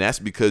 And that's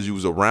because you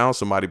was around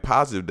somebody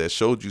positive that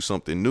showed you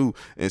something new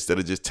instead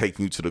of just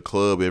taking you to the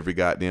club every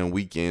goddamn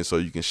weekend so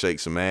you can shake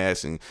some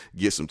ass and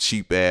get some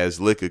cheap ass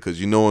liquor. Because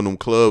in them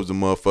clubs the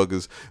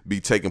motherfuckers be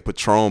taking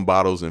Patron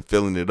bottles and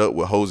filling it up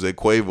with Jose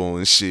Cuervo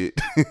and shit.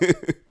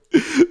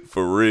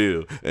 For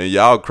real. And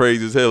y'all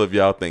crazy as hell if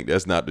y'all think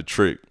that's not the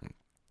trick.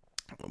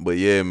 But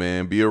yeah,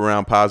 man, be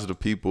around positive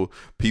people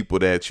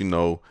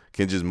that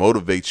can just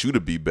motivate you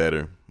to be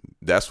better.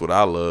 That's what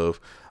I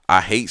love.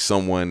 I hate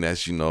someone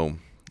that's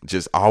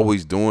just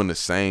always doing the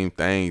same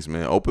things,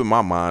 man. Open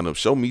my mind up,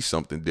 show me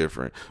something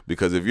different,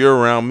 because if you're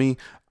around me,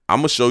 I'm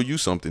gonna show you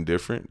something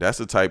different. That's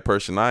the type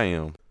person I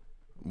am.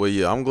 But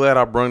yeah, I'm glad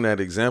I brought that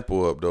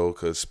example up though,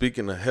 because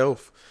speaking of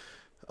health,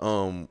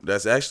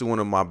 that's actually one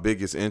of my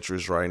biggest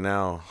interests right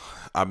now.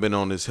 I've been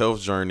on this health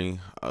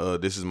journey.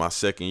 This is my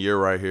second year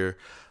right here.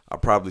 I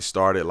probably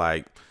started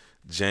like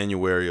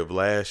January of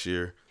last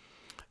year.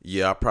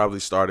 Yeah, I probably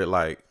started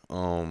like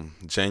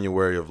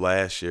January of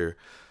last year.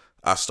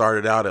 I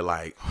started out at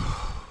like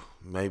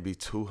maybe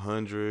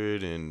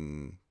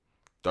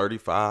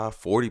 235,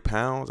 40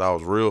 pounds. I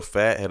was real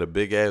fat, had a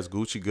big ass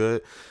Gucci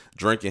gut,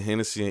 drinking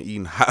Hennessy and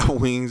eating hot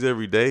wings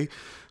every day.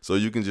 So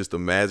you can just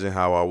imagine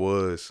how I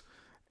was.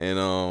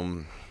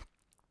 And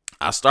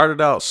I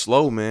started out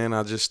slow, man.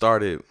 I just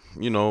started,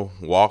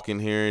 walking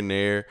here and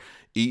there,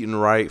 eating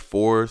right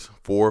 4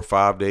 or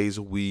 5 days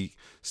a week,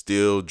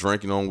 still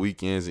drinking on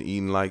weekends and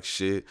eating like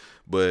shit.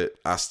 But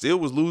I still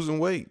was losing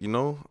weight,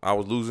 I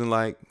was losing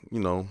like,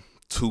 2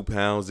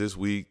 pounds this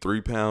week, 3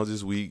 pounds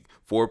this week,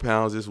 4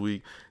 pounds this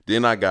week.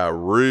 Then I got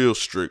real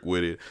strict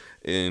with it.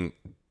 And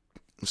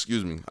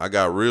I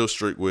got real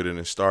strict with it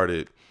and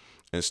started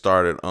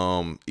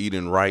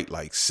eating right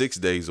like 6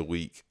 days a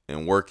week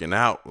and working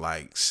out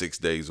like 6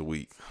 days a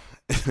week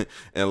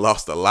and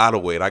lost a lot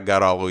of weight. I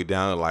got all the way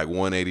down to like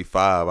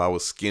 185. I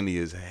was skinny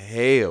as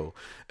hell.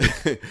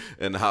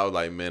 And I was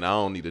like, man, I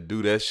don't need to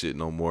do that shit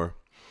no more.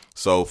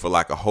 So for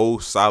like a whole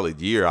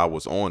solid year, I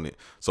was on it.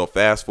 So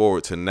fast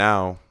forward to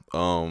now,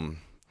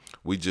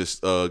 we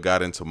just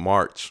got into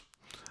March.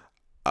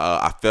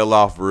 I fell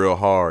off real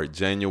hard.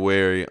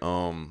 January,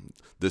 around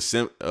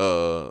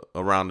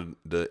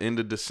the end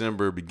of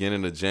December,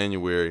 beginning of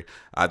January,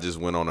 I just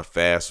went on a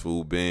fast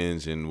food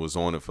binge and was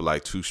on it for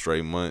like 2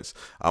 straight months.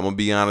 I'm gonna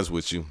be honest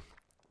with you.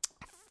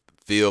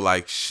 Feel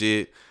like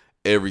shit,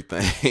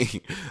 everything.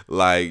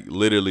 Like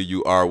literally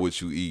you are what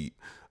you eat.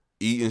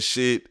 Eating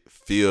shit,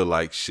 feel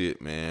like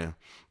shit, man.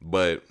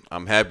 But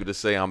I'm happy to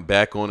say I'm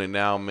back on it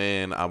now,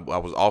 man. I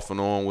was off and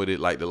on with it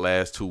like the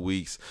last 2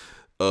 weeks.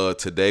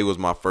 Today was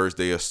my first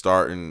day of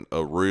starting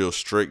a real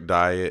strict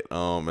diet.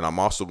 And I'm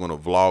also gonna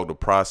vlog the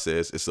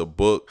process. It's a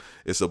book.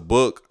 It's a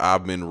book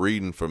I've been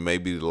reading for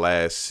maybe the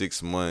last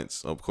 6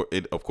 months. Of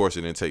course,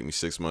 it didn't take me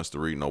 6 months to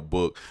read no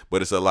book,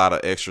 but it's a lot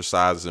of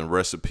exercises and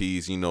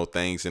recipes,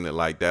 things in it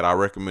like that. I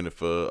recommend it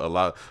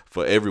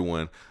for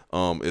everyone.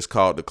 It's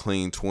called The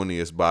Clean 20.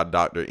 It's by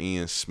Dr.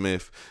 Ian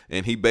Smith.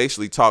 And he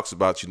basically talks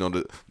about,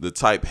 the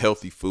type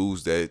healthy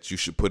foods that you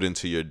should put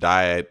into your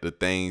diet, the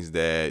things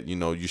that,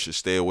 you should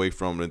stay away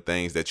from, and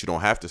things that you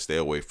don't have to stay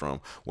away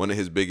from. One of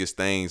his biggest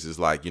things is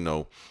like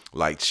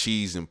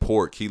cheese and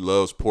pork. He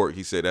loves pork.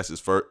 He said that's his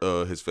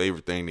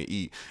favorite thing to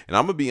eat. And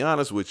I'm going to be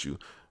honest with you.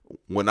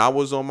 When I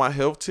was on my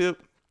health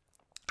tip,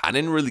 I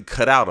didn't really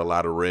cut out a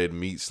lot of red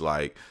meats.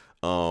 Like,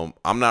 I'm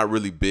not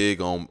really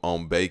big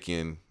on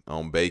bacon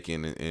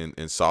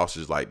and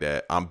sausage like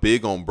that. I'm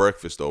big on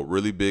breakfast though,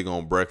 really big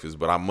on breakfast,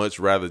 but I much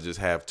rather just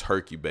have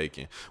turkey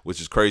bacon,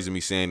 which is crazy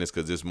me saying this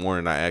because this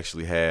morning I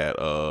actually had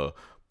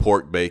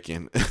pork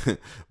bacon,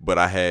 but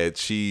I had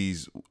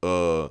cheese.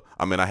 I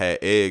had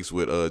eggs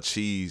with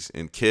cheese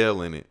and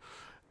kale in it,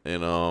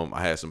 and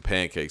I had some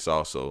pancakes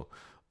also.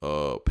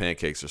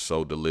 Pancakes are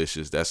so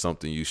delicious. That's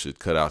something you should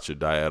cut out your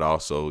diet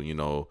also.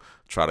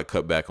 Try to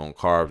cut back on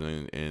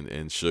carbs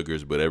and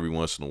sugars, but every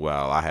once in a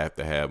while I have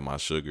to have my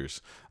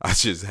sugars. I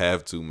just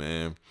have to,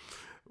 man.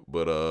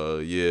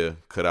 But yeah,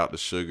 cut out the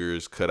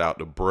sugars, cut out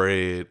the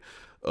bread,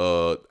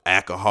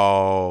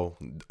 alcohol,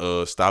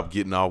 stop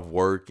getting off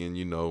work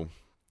and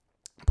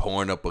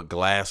pouring up a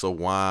glass of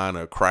wine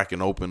or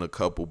cracking open a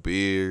couple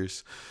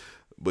beers.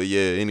 But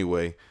yeah,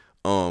 anyway,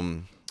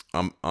 I'm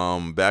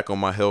back on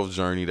my health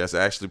journey. That's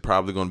actually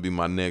probably gonna be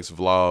my next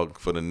vlog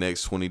for the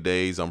next 20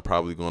 days. I'm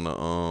probably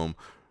gonna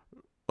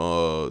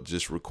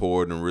just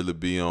record and really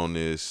be on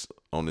this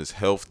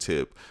health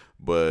tip.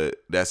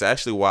 But that's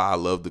actually why I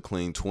love The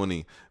Clean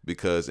 20,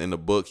 because in the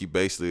book he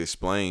basically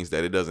explains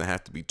that it doesn't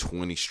have to be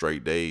 20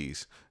 straight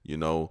days. You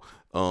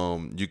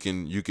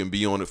can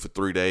be on it for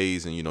 3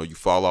 days and you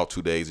fall off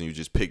 2 days and you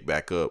just pick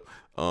back up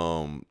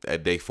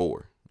at day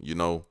 4.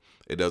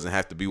 It doesn't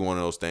have to be one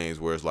of those things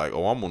where it's like,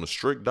 oh, I'm on a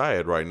strict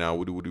diet right now,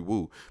 woody woody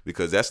woo,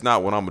 because that's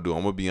not what I'm gonna do.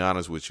 I'm gonna be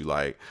honest with you.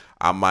 Like,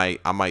 I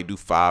might do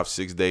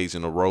 5-6 days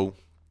in a row,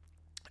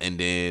 and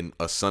then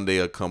a Sunday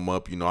will come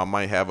up. I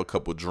might have a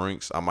couple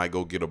drinks. I might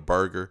go get a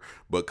burger.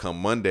 But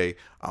come Monday,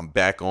 I'm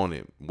back on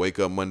it. Wake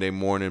up Monday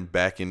morning,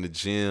 back in the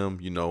gym.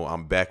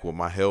 I'm back with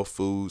my health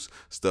foods,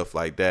 stuff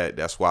like that.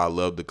 That's why I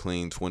love The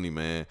Clean 20,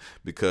 man.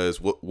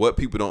 Because what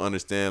people don't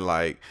understand,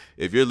 like,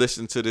 if you're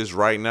listening to this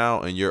right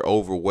now and you're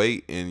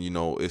overweight and,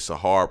 it's a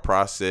hard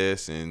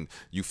process and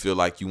you feel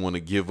like you want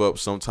to give up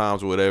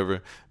sometimes or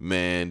whatever,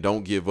 man,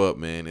 don't give up,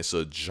 man. It's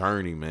a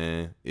journey,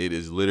 man. It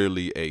is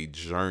literally a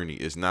journey.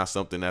 It's not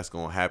something that's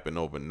going to happen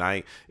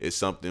overnight. It's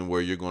something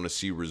where you're going to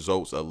see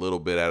results a little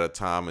bit at a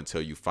time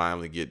until you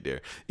finally get there.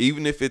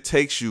 Even if it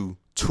takes you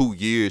 2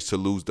 years to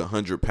lose the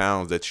 100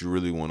 pounds that you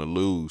really want to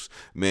lose,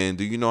 man,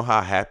 do you know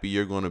how happy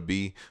you're going to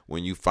be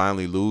when you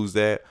finally lose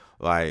that?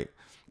 Like,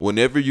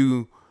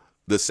 the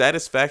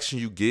satisfaction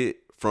you get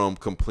from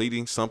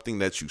completing something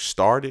that you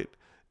started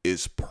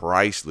is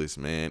priceless,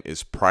 man.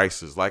 It's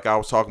priceless. Like I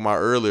was talking about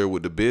earlier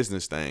with the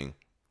business thing.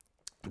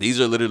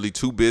 These are literally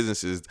 2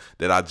 businesses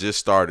that I just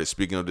started.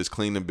 Speaking of this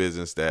cleaning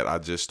business that I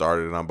just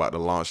started and I'm about to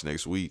launch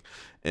next week.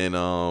 And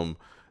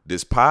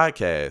this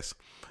podcast,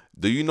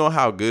 do you know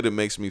how good it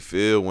makes me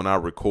feel when I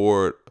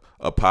record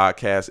a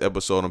podcast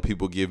episode and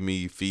people give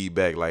me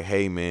feedback like,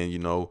 hey man,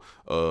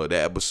 that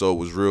episode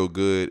was real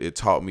good. It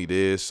taught me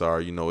this,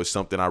 or, it's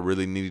something I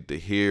really needed to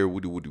hear,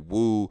 woody woody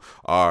woo.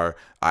 Or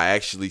I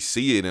actually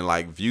see it in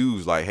like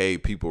views, like, hey,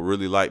 people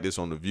really like this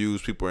on the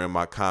views. People are in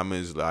my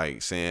comments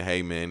like saying,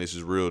 hey man, this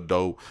is real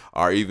dope.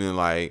 Or even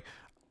like,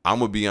 I'm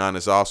gonna be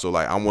honest also,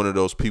 like, I'm one of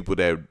those people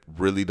that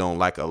really don't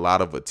like a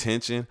lot of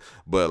attention,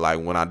 but like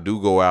when I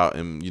do go out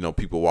and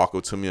people walk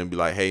up to me and be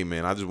like, hey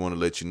man, I just want to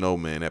let you know,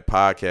 man, that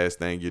podcast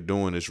thing you're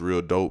doing is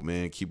real dope,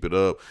 man, keep it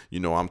up.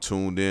 I'm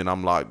tuned in,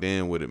 I'm locked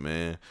in with it,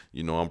 man.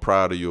 I'm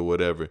proud of you or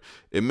whatever.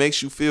 It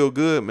makes you feel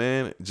good,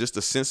 man. Just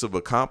a sense of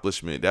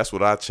accomplishment. That's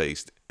what I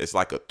chased. It's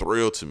like a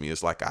thrill to me.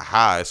 It's like a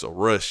high. It's a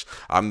rush.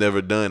 I've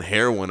never done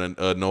heroin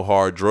or no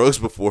hard drugs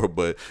before,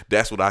 but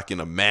that's what I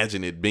can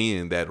imagine it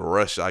being, that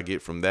rush I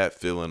get from that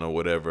feeling or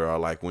whatever. Or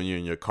like when you're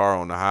in your car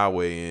on the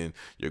highway and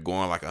you're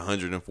going like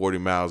 140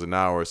 miles an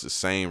hour. It's the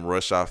same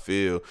rush I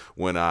feel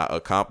when I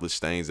accomplish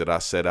things that I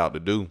set out to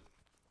do.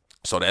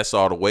 So that's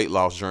all the weight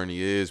loss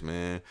journey is,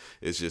 man.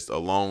 It's just a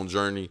long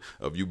journey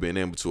of you being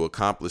able to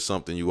accomplish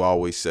something you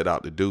always set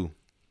out to do.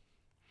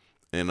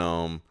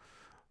 And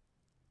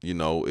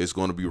it's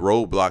going to be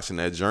roadblocks in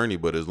that journey,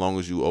 but as long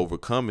as you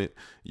overcome it,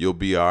 you'll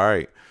be all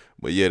right.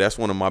 But yeah, that's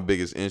one of my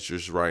biggest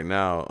interests right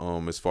now,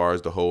 as far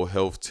as the whole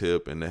health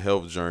tip and the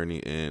health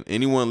journey. And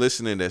anyone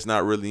listening that's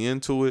not really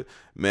into it,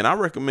 man, I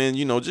recommend,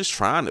 just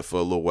trying it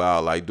for a little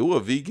while. Like, do a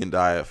vegan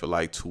diet for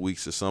like 2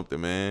 weeks or something,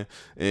 man.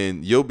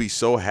 And you'll be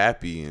so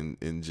happy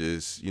and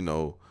just,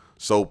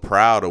 so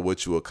proud of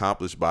what you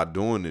accomplished by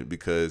doing it,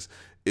 because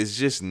it's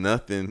just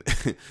nothing,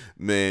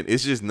 man.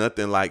 It's just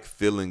nothing like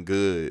feeling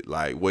good,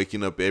 like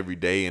waking up every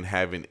day and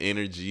having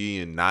energy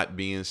and not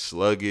being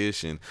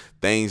sluggish and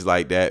things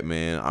like that,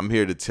 man. I'm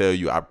here to tell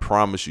you, I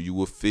promise you, you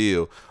will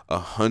feel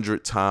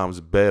 100 times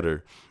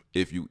better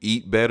if you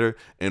eat better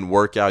and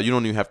work out. You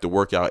don't even have to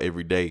work out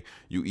every day.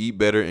 You eat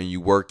better and you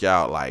work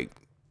out like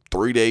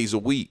 3 days a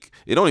week.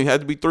 It don't even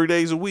have to be 3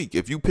 days a week.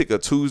 If you pick a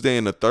Tuesday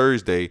and a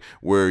Thursday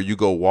where you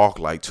go walk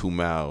like 2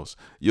 miles,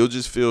 you'll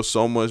just feel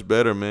so much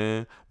better,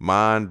 man.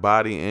 Mind,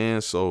 body,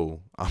 and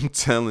soul. I'm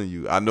telling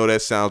you. I know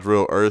that sounds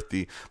real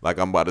earthy, like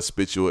I'm about to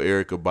spit you an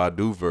Erykah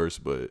Badu verse,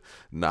 but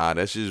nah,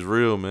 that's just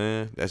real,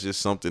 man. That's just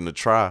something to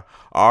try.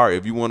 All right,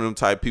 if you one of them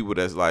type people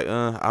that's like,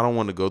 I don't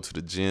want to go to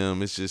the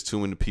gym. It's just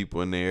too many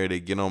people in there. They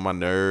get on my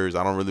nerves.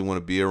 I don't really want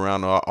to be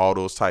around all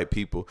those type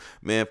people.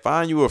 Man,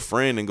 find you a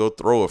friend and go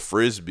throw a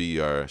frisbee,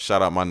 or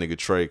shout out my nigga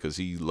Trey, because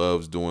he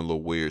loves doing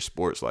little weird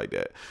sports like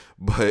that.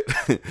 But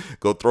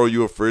go throw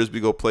you a frisbee,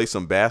 go play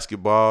some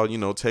basketball,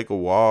 take a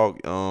walk,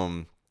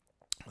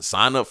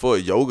 sign up for a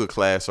yoga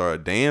class or a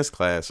dance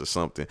class or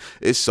something.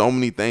 It's so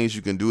many things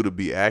you can do to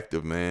be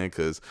active, man,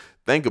 because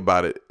think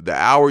about it. The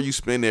hour you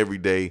spend every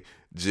day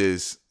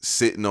just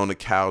sitting on the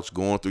couch,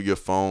 going through your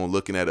phone,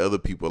 looking at other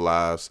people's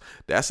lives,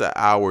 that's an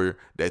hour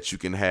that you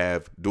can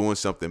have doing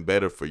something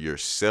better for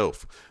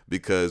yourself,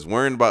 because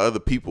worrying about other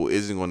people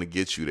isn't going to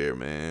get you there,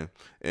 man.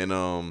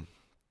 And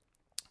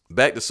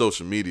back to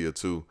social media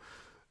too.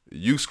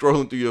 You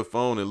scrolling through your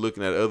phone and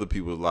looking at other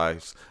people's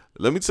lives.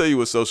 Let me tell you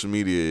what social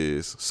media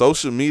is.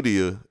 Social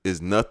media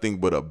is nothing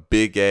but a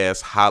big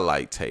ass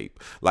highlight tape.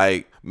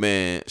 Like,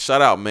 man,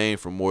 shout out Maine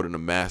from More Than the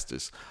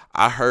Masters.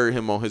 I heard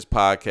him on his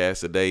podcast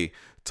today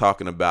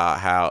talking about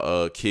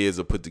how kids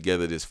will put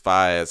together this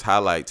fire ass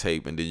highlight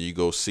tape, and then you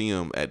go see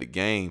them at the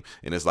game,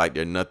 and it's like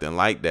they're nothing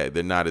like that.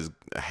 They're not as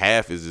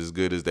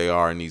good as they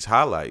are in these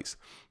highlights.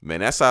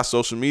 Man, that's how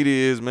social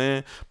media is,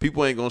 man.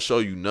 People ain't gonna show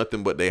you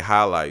nothing but their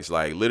highlights.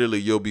 Like, literally,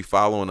 you'll be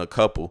following a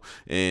couple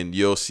and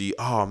you'll see,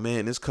 oh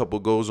man, this couple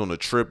goes on a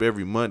trip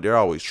every month. They're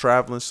always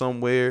traveling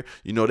somewhere.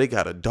 They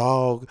got a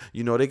dog.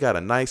 They got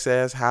a nice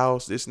ass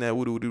house. This and that,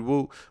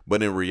 woo.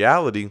 But in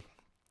reality,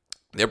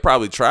 they're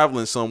probably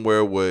traveling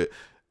somewhere with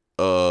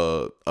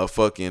a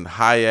fucking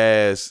high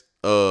ass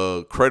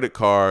credit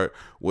card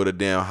with a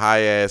damn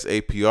high ass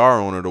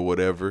APR on it or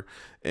whatever,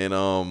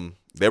 and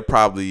they're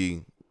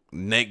probably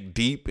neck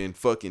deep in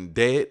fucking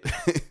debt.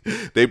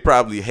 They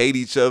probably hate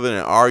each other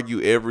and argue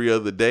every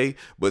other day.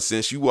 But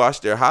since you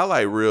watch their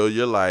highlight reel,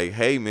 you're like,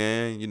 hey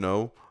man,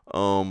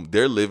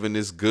 they're living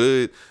this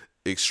good,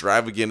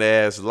 extravagant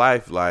ass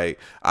life. Like,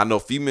 I know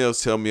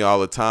females tell me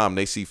all the time,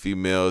 they see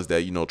females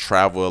that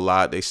travel a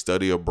lot, they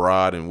study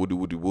abroad and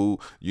woo.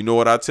 You know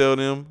what I tell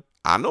them?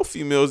 I know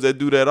females that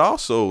do that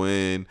also,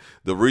 and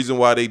the reason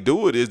why they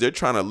do it is they're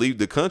trying to leave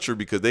the country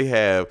because they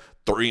have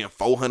 $300,000 and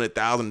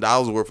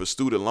 $400,000 worth of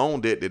student loan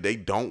debt that they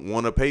don't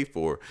want to pay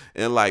for.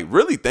 And like,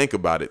 really think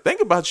about it.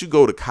 Think about, you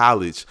go to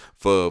college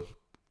for,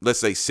 let's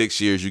say, 6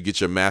 years, you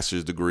get your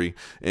master's degree,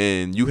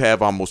 and you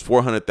have almost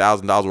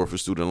 $400,000 worth of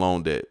student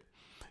loan debt.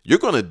 You're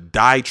gonna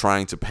die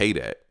trying to pay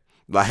that.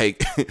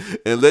 Like,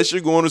 unless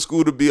you're going to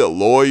school to be a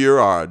lawyer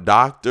or a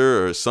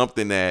doctor or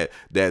something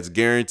that's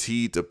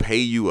guaranteed to pay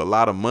you a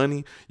lot of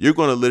money, you're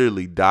going to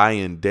literally die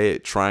in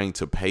debt trying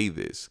to pay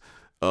this.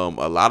 A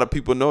lot of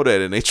people know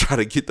that, and they try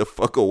to get the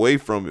fuck away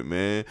from it,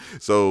 man.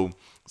 So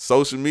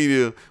social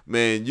media,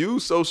 man,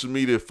 use social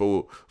media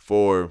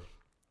for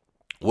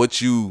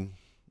what you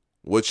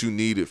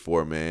need it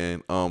for,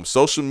 man.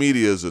 Social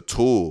media is a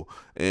tool,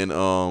 and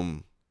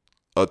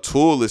a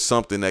tool is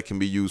something that can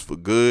be used for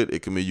good.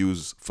 It can be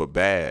used for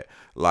bad.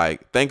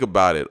 Like, think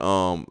about it.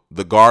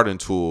 The garden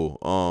tool,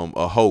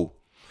 a hoe.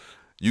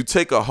 You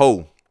take a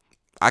hoe.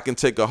 I can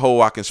take a hoe.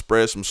 I can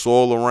spread some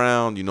soil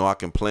around. I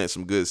can plant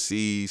some good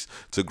seeds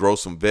to grow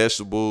some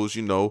vegetables.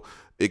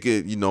 It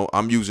could,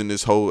 I'm using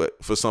this hoe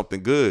for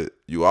something good.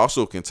 You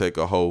also can take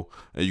a hoe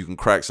and you can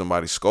crack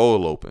somebody's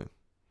skull open.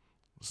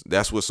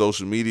 That's what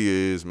social media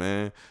is,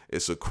 man.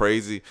 It's a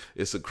crazy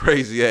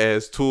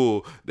ass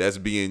tool that's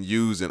being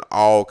used in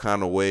all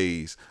kind of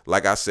ways.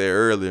 Like I said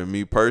earlier,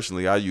 me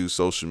personally, I use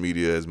social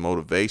media as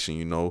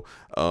motivation.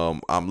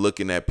 I'm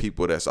looking at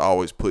people that's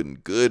always putting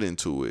good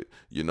into it.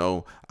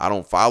 I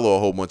don't follow a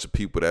whole bunch of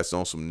people that's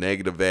on some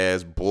negative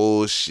ass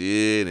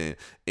bullshit and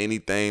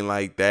anything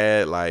like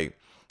that. Like,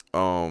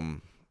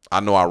 I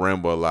know I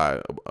ramble a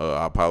lot.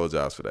 I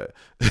apologize for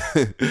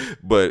that.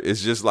 But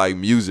it's just like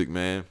music,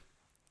 man.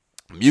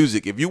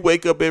 Music. If you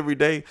wake up every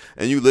day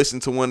and you listen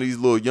to one of these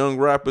little young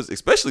rappers,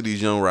 especially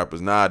these young rappers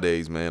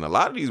nowadays, man, a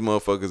lot of these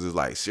motherfuckers is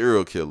like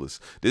serial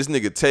killers. This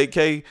nigga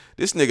TK,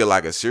 this nigga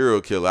like a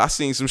serial killer. I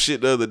seen some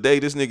shit the other day.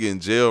 This nigga in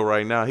jail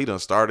right now. He done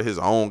started his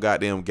own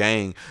goddamn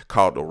gang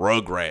called the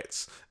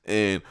Rugrats.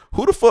 And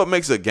who the fuck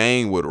makes a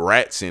gang with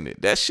rats in it?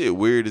 That shit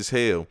weird as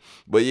hell.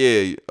 But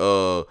yeah,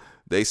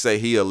 they say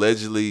he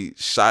allegedly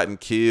shot and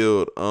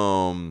killed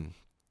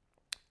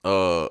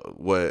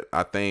what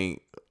I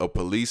think a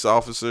police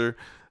officer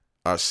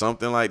or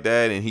something like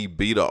that, and he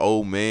beat an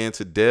old man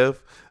to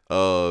death.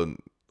 uh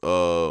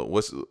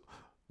what's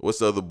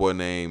the other boy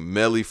named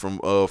Melly from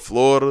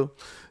Florida.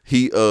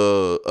 He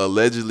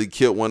allegedly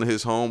killed one of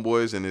his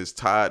homeboys and is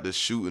tied to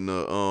shooting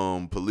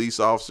a police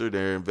officer.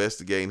 They're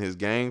investigating his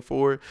gang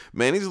for it.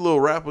 Man, these little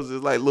rappers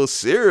is like little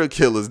serial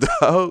killers,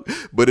 dog.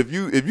 But if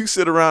you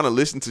sit around and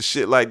listen to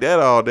shit like that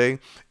all day,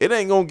 it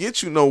ain't gonna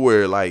get you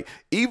nowhere. Like,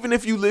 even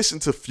if you listen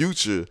to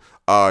Future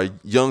or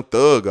Young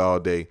Thug all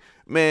day,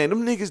 man,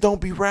 them niggas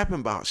don't be rapping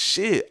about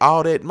shit.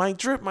 All that Mike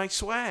Drip, Mike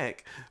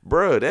Swag.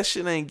 Bruh, that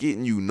shit ain't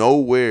getting you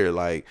nowhere.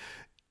 Like,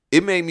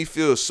 it made me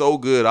feel so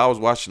good. I was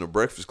watching The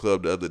Breakfast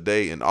Club the other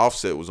day and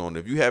Offset was on.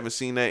 If you haven't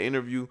seen that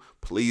interview,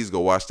 please go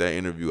watch that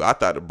interview. I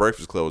thought The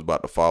Breakfast Club was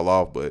about to fall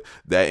off, but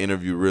that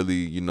interview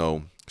really,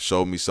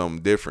 showed me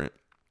something different.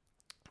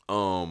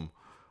 Um,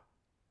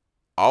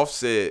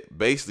 Offset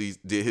basically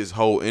did his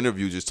whole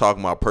interview just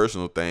talking about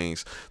personal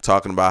things,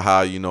 talking about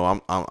how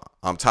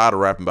I'm tired of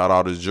rapping about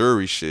all this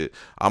jury shit.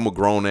 I'm a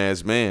grown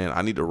ass man.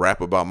 I need to rap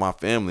about my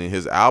family. And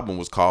his album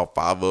was called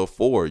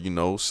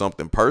 504.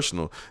 Something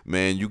personal.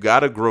 Man, you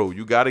gotta grow.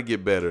 You gotta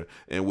get better.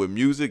 And with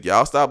music,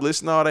 y'all stop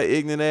listening to all that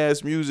ignorant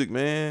ass music,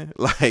 man.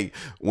 Like,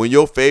 when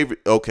your favorite,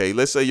 okay,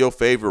 let's say your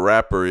favorite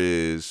rapper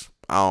is,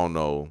 I don't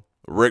know,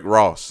 Rick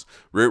Ross.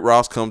 Rick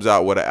Ross comes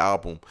out with an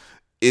album.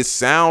 It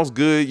sounds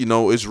good,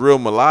 it's real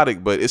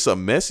melodic, but it's a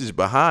message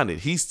behind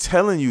it. He's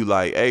telling you,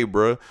 like, hey,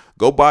 bro,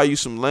 go buy you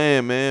some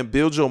land, man.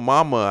 Build your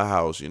mama a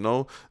house,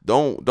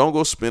 Don't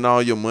go spend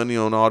all your money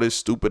on all this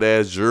stupid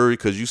ass jewelry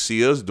because you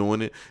see us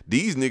doing it.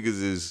 These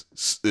niggas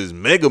is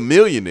mega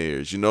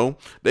millionaires,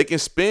 They can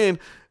spend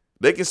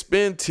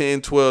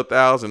 10,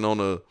 12,000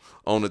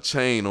 on a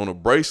chain, on a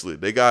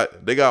bracelet. They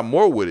got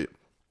more with it.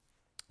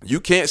 You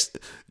can't,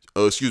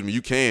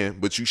 you can,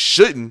 but you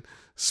shouldn't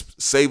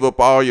save up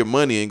all your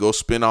money and go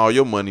spend all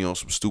your money on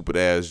some stupid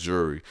ass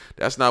jewelry.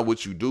 That's not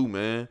what you do,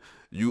 man.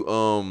 You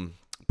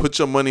put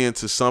your money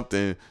into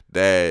something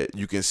that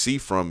you can see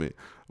from it.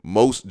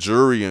 Most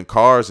jewelry and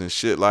cars and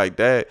shit like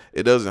that,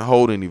 it doesn't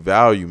hold any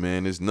value,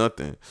 man. It's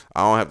nothing.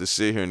 I don't have to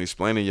sit here and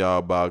explain to y'all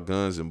about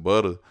guns and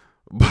butter,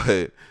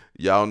 but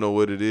y'all know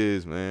what it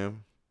is,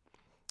 man.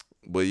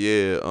 But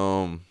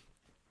yeah,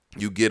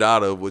 you get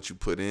out of what you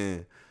put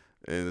in.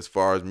 And as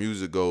far as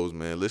music goes,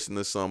 man, listen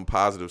to something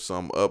positive,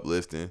 something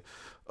uplifting.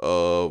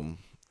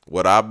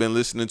 What I've been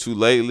listening to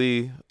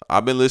lately,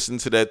 I've been listening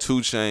to that 2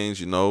 Chainz,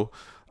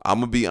 I'm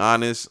going to be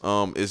honest,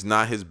 it's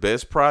not his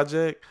best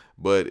project,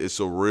 but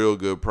it's a real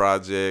good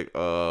project.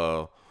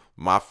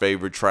 My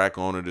favorite track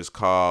on it is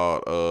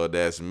called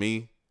That's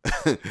Me.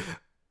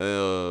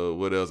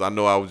 What else? I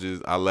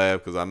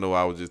laughed because I know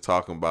I was just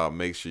talking about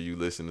make sure you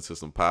listen to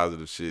some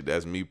positive shit.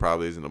 That's Me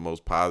probably isn't the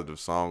most positive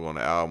song on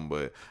the album,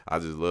 but I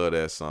just love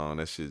that song.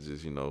 That shit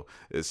just,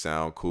 it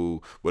sound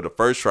cool. But the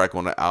first track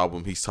on the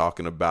album, he's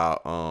talking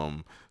about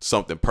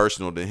something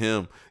personal to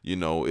him.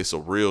 It's a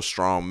real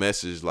strong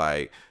message.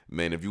 Like,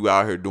 man, if you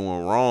out here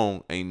doing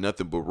wrong, ain't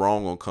nothing but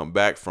wrong gonna come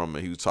back from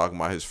it. He was talking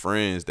about his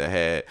friends that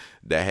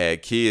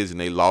had kids and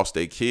they lost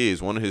their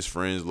kids. One of his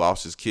friends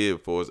lost his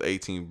kid for his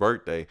 18th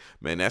birthday.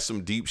 Man, that's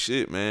some deep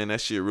shit, man. That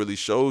shit really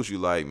shows you,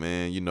 like,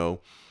 man,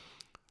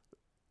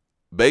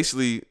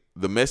 basically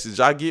the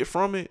message I get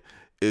from it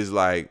is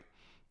like,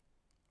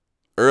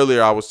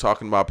 earlier I was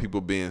talking about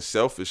people being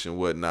selfish and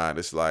whatnot.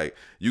 It's like,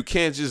 you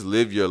can't just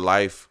live your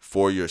life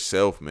for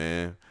yourself,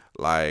 man.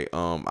 Like,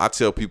 I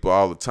tell people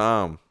all the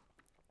time,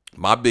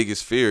 my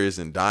biggest fear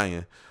isn't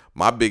dying.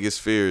 My biggest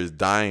fear is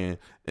dying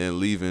and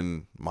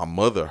leaving my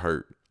mother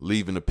hurt,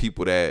 leaving the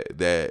people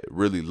that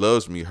really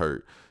loves me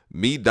hurt.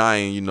 Me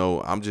dying,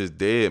 I'm just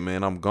dead,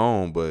 man. I'm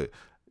gone. But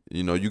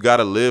you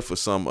gotta live for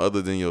something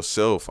other than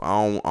yourself.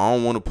 I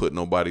don't want to put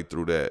nobody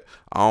through that.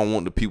 I don't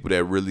want the people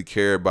that really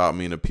care about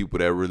me and the people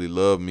that really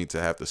love me to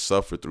have to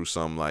suffer through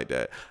something like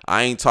that.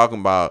 I ain't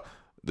talking about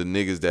the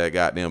niggas that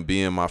got them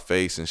be in my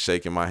face and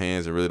shaking my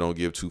hands and really don't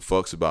give 2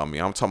 fucks about me.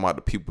 I'm talking about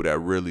the people that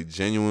really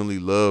genuinely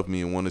love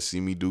me and want to see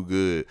me do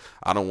good.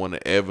 I don't want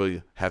to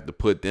ever have to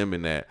put them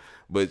in that.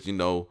 But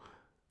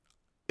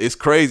it's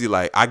crazy.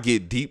 Like, I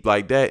get deep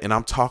like that and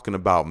I'm talking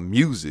about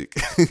music.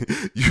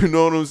 You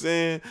know what I'm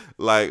saying?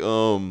 Like,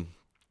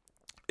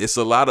 it's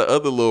a lot of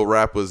other little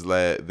rappers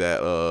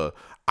that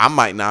I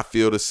might not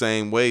feel the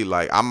same way.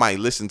 Like, I might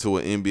listen to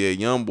an NBA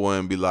Youngboy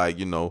and be like,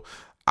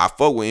 I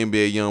fuck with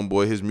NBA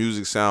Youngboy. His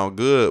music sound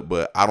good,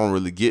 but I don't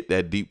really get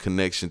that deep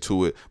connection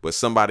to it. But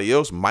somebody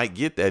else might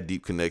get that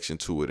deep connection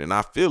to it, and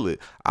I feel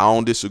it. I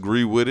don't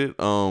disagree with it.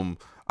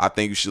 I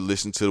think you should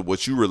listen to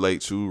what you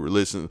relate to.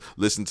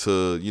 Listen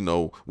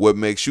to what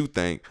makes you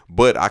think.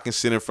 But I can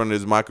sit in front of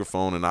this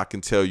microphone and I can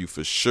tell you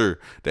for sure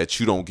that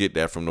you don't get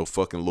that from no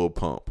fucking Lil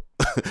Pump.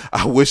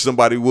 I wish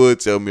somebody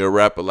would tell me a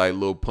rapper like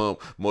Lil Pump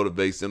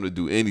motivates them to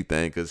do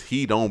anything, because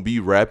he don't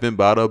be rapping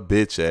about a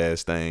bitch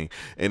ass thing.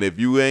 And if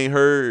you ain't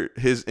heard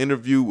his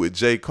interview with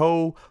J.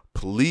 Cole,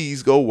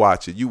 please go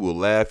watch it. You will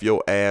laugh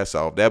your ass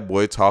off. That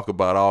boy talk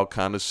about all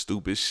kind of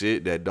stupid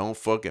shit that don't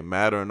fucking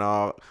matter and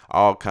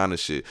all kind of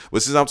shit.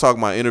 But since I'm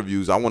talking about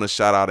interviews, I want to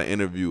shout out an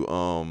interview.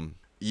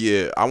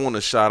 I want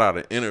to shout out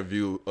an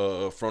interview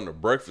from the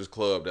Breakfast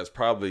Club that's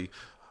probably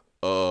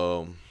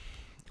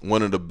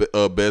one of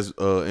the best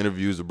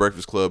interviews the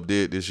Breakfast Club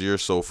did this year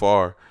so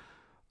far.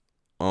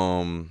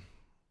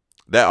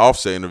 That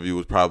Offset interview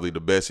was probably the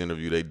best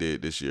interview they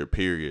did this year,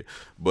 period.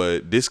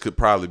 But this could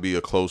probably be a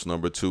close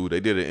number 2.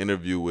 They did an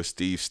interview with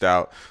Steve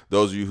Stout.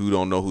 Those of you who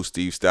don't know who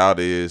Steve Stout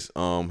is,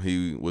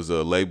 he was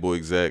a label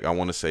exec, I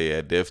want to say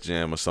at Def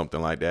Jam or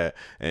something like that.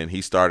 And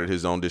he started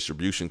his own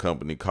distribution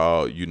company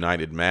called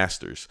United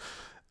Masters.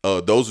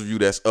 Those of you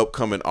that's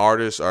upcoming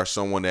artists or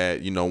someone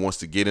that, you know, wants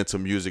to get into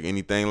music,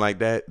 anything like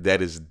that,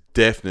 that is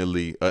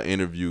definitely an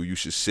interview you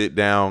should sit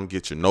down,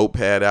 get your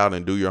notepad out,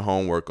 and do your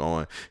homework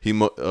on.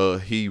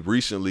 He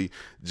recently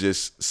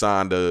just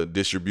signed a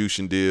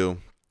distribution deal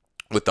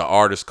with the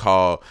artist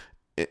called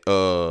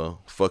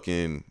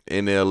fucking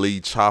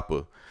NLE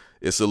Chopper.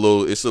 It's a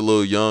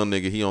little young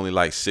nigga. He only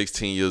like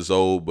 16 years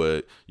old,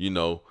 but you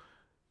know,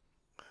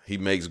 he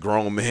makes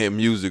grown man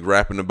music,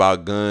 rapping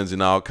about guns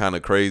and all kind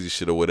of crazy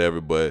shit or whatever.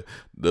 But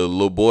the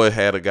little boy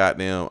had a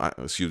goddamn,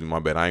 excuse me, my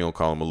bad, I ain't gonna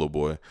call him a little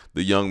boy.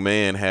 The young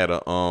man had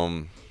a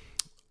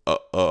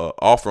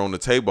offer on the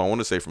table, I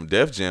want to say from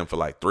Def Jam, for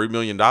like $3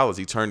 million.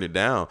 He turned it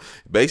down.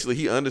 Basically,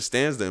 he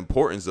understands the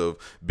importance of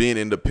being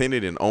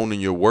independent and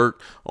owning your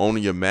work,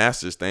 owning your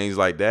masters, things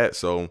like that.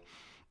 So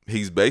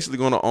he's basically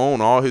going to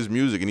own all his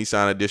music, and he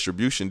signed a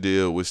distribution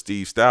deal with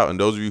Steve Stout. And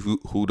those of you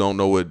who don't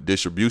know what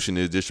distribution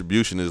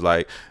is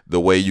like the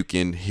way you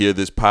can hear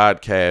this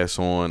podcast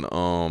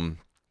on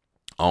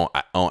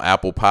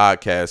Apple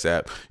Podcasts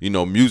app. You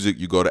know, music,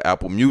 you go to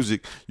Apple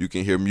Music, you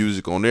can hear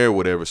music on there,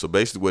 whatever. So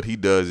basically what he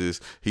does is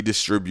he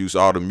distributes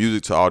all the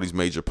music to all these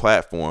major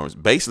platforms.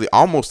 Basically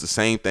almost the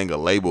same thing a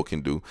label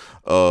can do.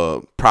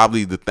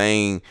 Probably the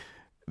thing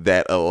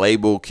that a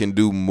label can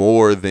do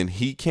more than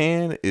he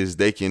can is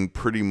they can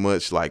pretty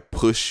much like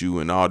push you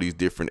in all these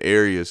different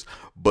areas,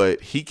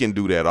 but he can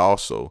do that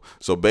also.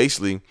 So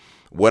basically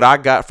what I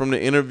got from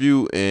the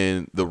interview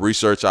and the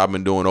research I've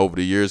been doing over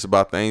the years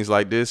about things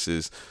like this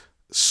is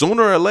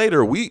sooner or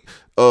later not we,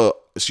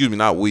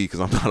 because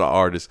I'm not an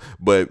artist,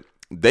 but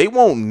they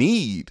won't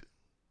need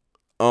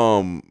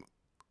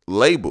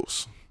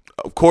labels.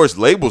 Of course,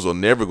 labels are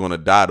never gonna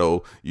die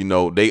though. You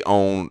know, they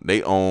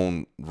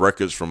own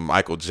records from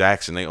Michael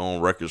Jackson, they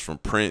own records from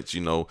Prince,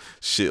 you know,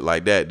 shit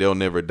like that. They'll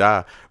never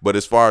die. But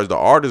as far as the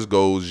artist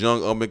goes,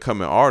 young up and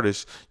coming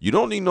artists, you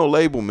don't need no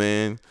label,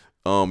 man.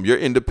 You're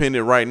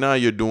independent right now,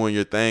 you're doing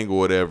your thing or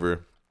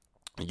whatever.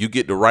 You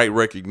get the right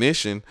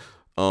recognition,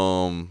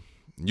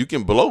 you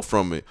can blow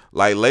from it.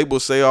 Like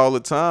labels say all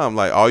the time,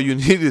 like all you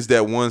need is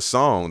that one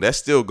song. That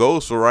still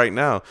goes for right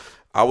now.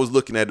 I was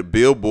looking at the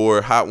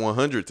Billboard Hot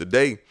 100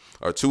 today,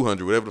 or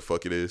 200, whatever the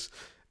fuck it is.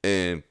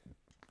 And,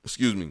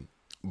 excuse me,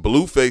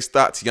 Blueface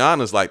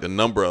Tatiana's like the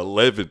number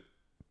 11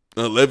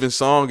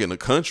 song in the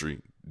country.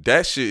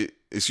 That shit,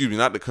 excuse me,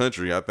 not the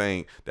country, I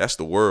think that's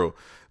the world.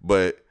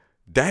 But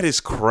that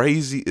is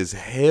crazy as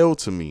hell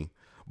to me.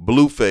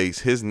 Blueface,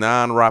 his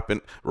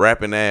non-rapping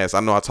ass. I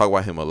know I talk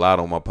about him a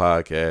lot on my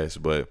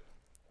podcast, but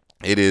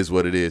it is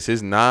what it is.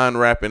 His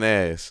non-rapping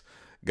ass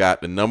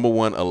got the number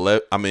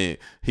 11.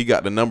 He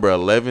got the number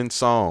 11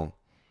 song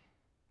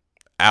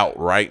out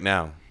right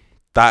now.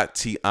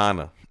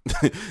 Tatiana.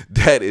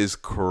 That is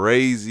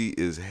crazy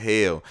as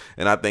hell.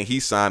 And I think he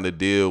signed a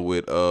deal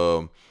with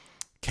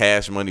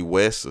Cash Money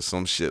West or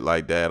some shit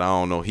like that. I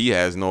don't know. He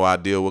has no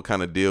idea what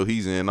kind of deal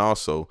he's in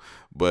also.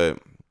 But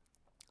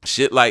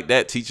shit like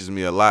that teaches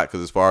me a lot,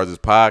 because as far as this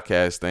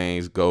podcast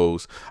things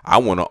goes, I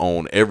want to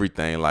own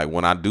everything. Like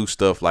when I do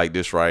stuff like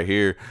this right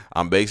here,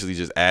 I'm basically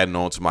just adding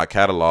on to my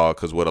catalog,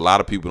 because what a lot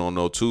of people don't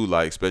know too,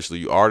 like especially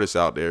you artists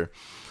out there,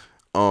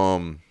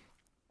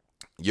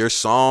 your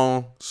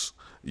songs,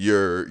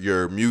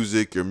 your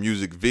music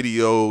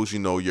videos, you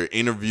know, your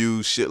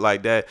interviews, shit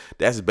like that,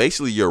 that's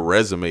basically your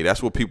resume.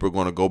 That's what people are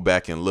going to go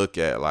back and look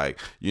at. Like,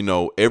 you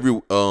know, every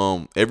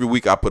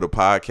week I put a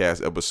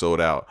podcast episode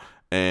out,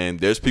 and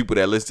there's people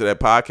that listen to that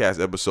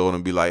podcast episode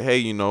and be like, hey,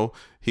 you know,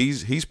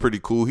 he's pretty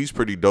cool, he's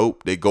pretty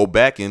dope. They go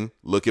back and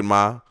look at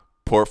my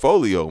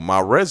portfolio, my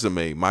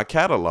resume, my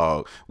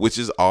catalog, which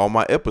is all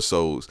my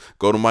episodes.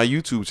 Go to my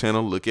YouTube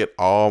channel, look at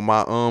all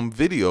my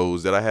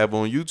videos that I have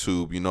on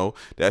YouTube. You know,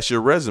 that's your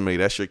resume,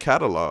 that's your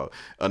catalog.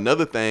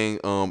 Another thing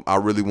I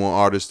really want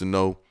artists to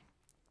know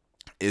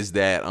is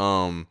that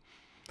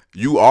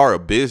you are a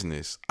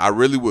business. I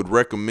really would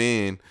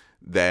recommend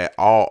that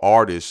all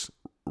artists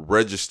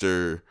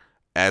register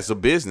as a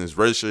business,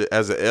 register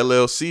as a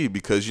LLC,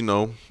 because, you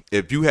know,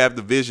 if you have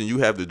the vision, you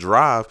have the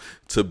drive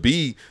to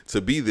be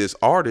this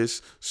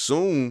artist,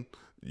 soon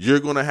you're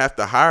going to have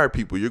to hire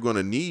people. You're going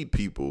to need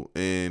people,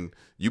 and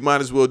you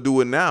might as well do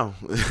it now.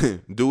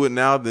 Do it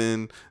now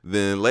than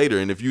later.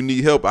 And if you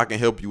need help, I can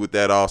help you with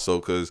that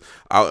also, because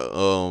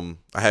I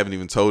haven't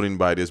even told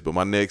anybody this, but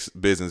my next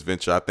business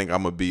venture, I think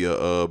I'm going to be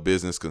a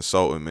business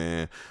consultant,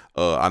 man.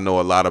 I know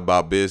a lot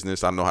about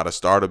business. I know how to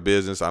start a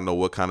business. I know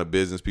what kind of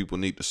business people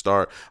need to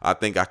start. I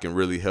think I can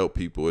really help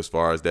people as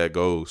far as that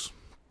goes.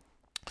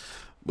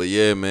 But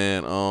yeah,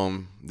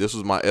 man, this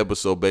was my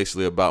episode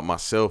basically about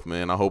myself,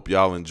 man. I hope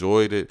y'all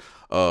enjoyed it.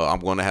 I'm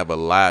going to have a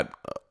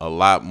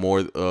lot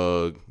more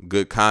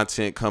good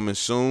content coming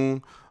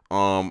soon.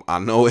 I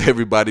know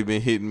everybody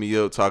been hitting me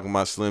up talking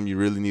about Slim, you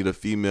really need a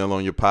female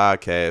on your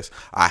podcast.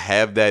 I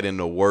have that in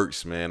the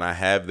works, man. I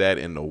have that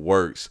in the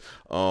works.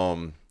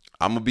 I'm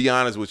gonna be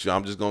honest with you.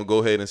 I'm just gonna go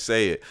ahead and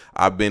say it.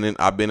 I've been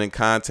in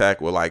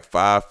contact with like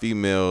 5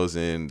 females,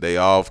 and they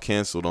all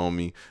canceled on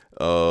me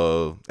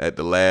at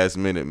the last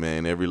minute,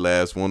 man. Every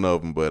last one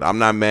of them. But I'm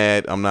not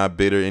mad. I'm not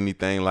bitter,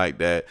 anything like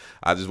that.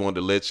 I just wanted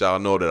to let y'all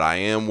know that I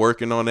am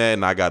working on that,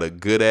 and I got a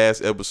good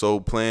ass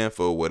episode planned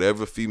for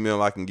whatever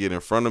female I can get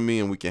in front of me,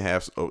 and we can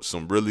have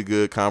some really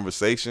good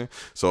conversation.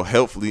 So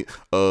hopefully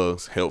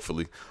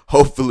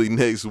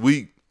next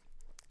week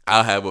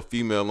I'll have a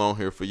female on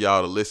here for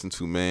y'all to listen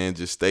to, man.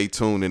 Just stay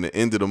tuned. In the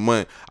end of the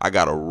month, I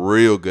got a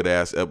real good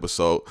ass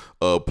episode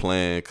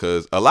planned,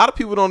 because a lot of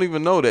people don't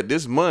even know that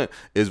this month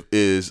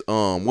is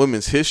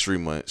Women's History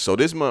Month. So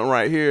this month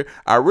right here,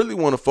 I really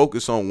want to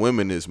focus on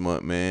women this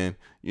month, man.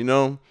 You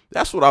know,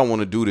 that's what I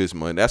want to do this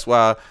month. That's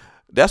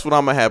what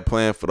I'm gonna have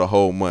planned for the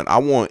whole month. I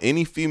want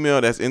any female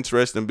that's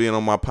interested in being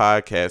on my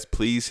podcast,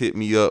 please hit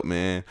me up,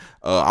 man.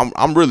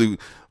 I'm really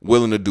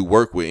willing to do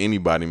work with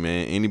anybody,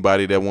 man.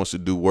 Anybody that wants to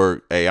do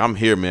work, hey, I'm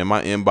here, man.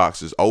 My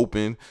inbox is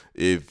open.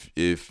 If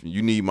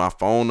you need my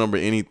phone number,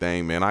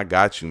 anything, man, I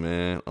got you,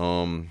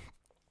 man.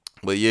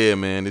 But yeah,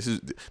 man, this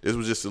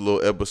was just a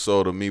little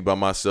episode of me by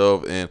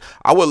myself, and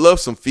I would love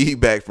some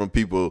feedback from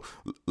people.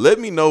 Let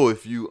me know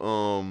if you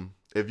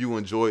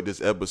enjoyed this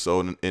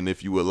episode, and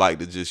if you would like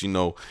to just,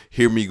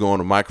 hear me go on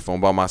the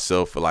microphone by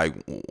myself for like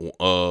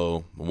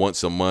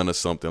once a month or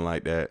something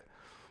like that.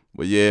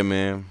 But yeah,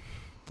 man,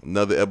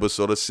 another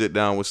episode of Sit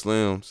Down with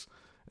Slims,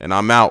 and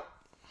I'm out.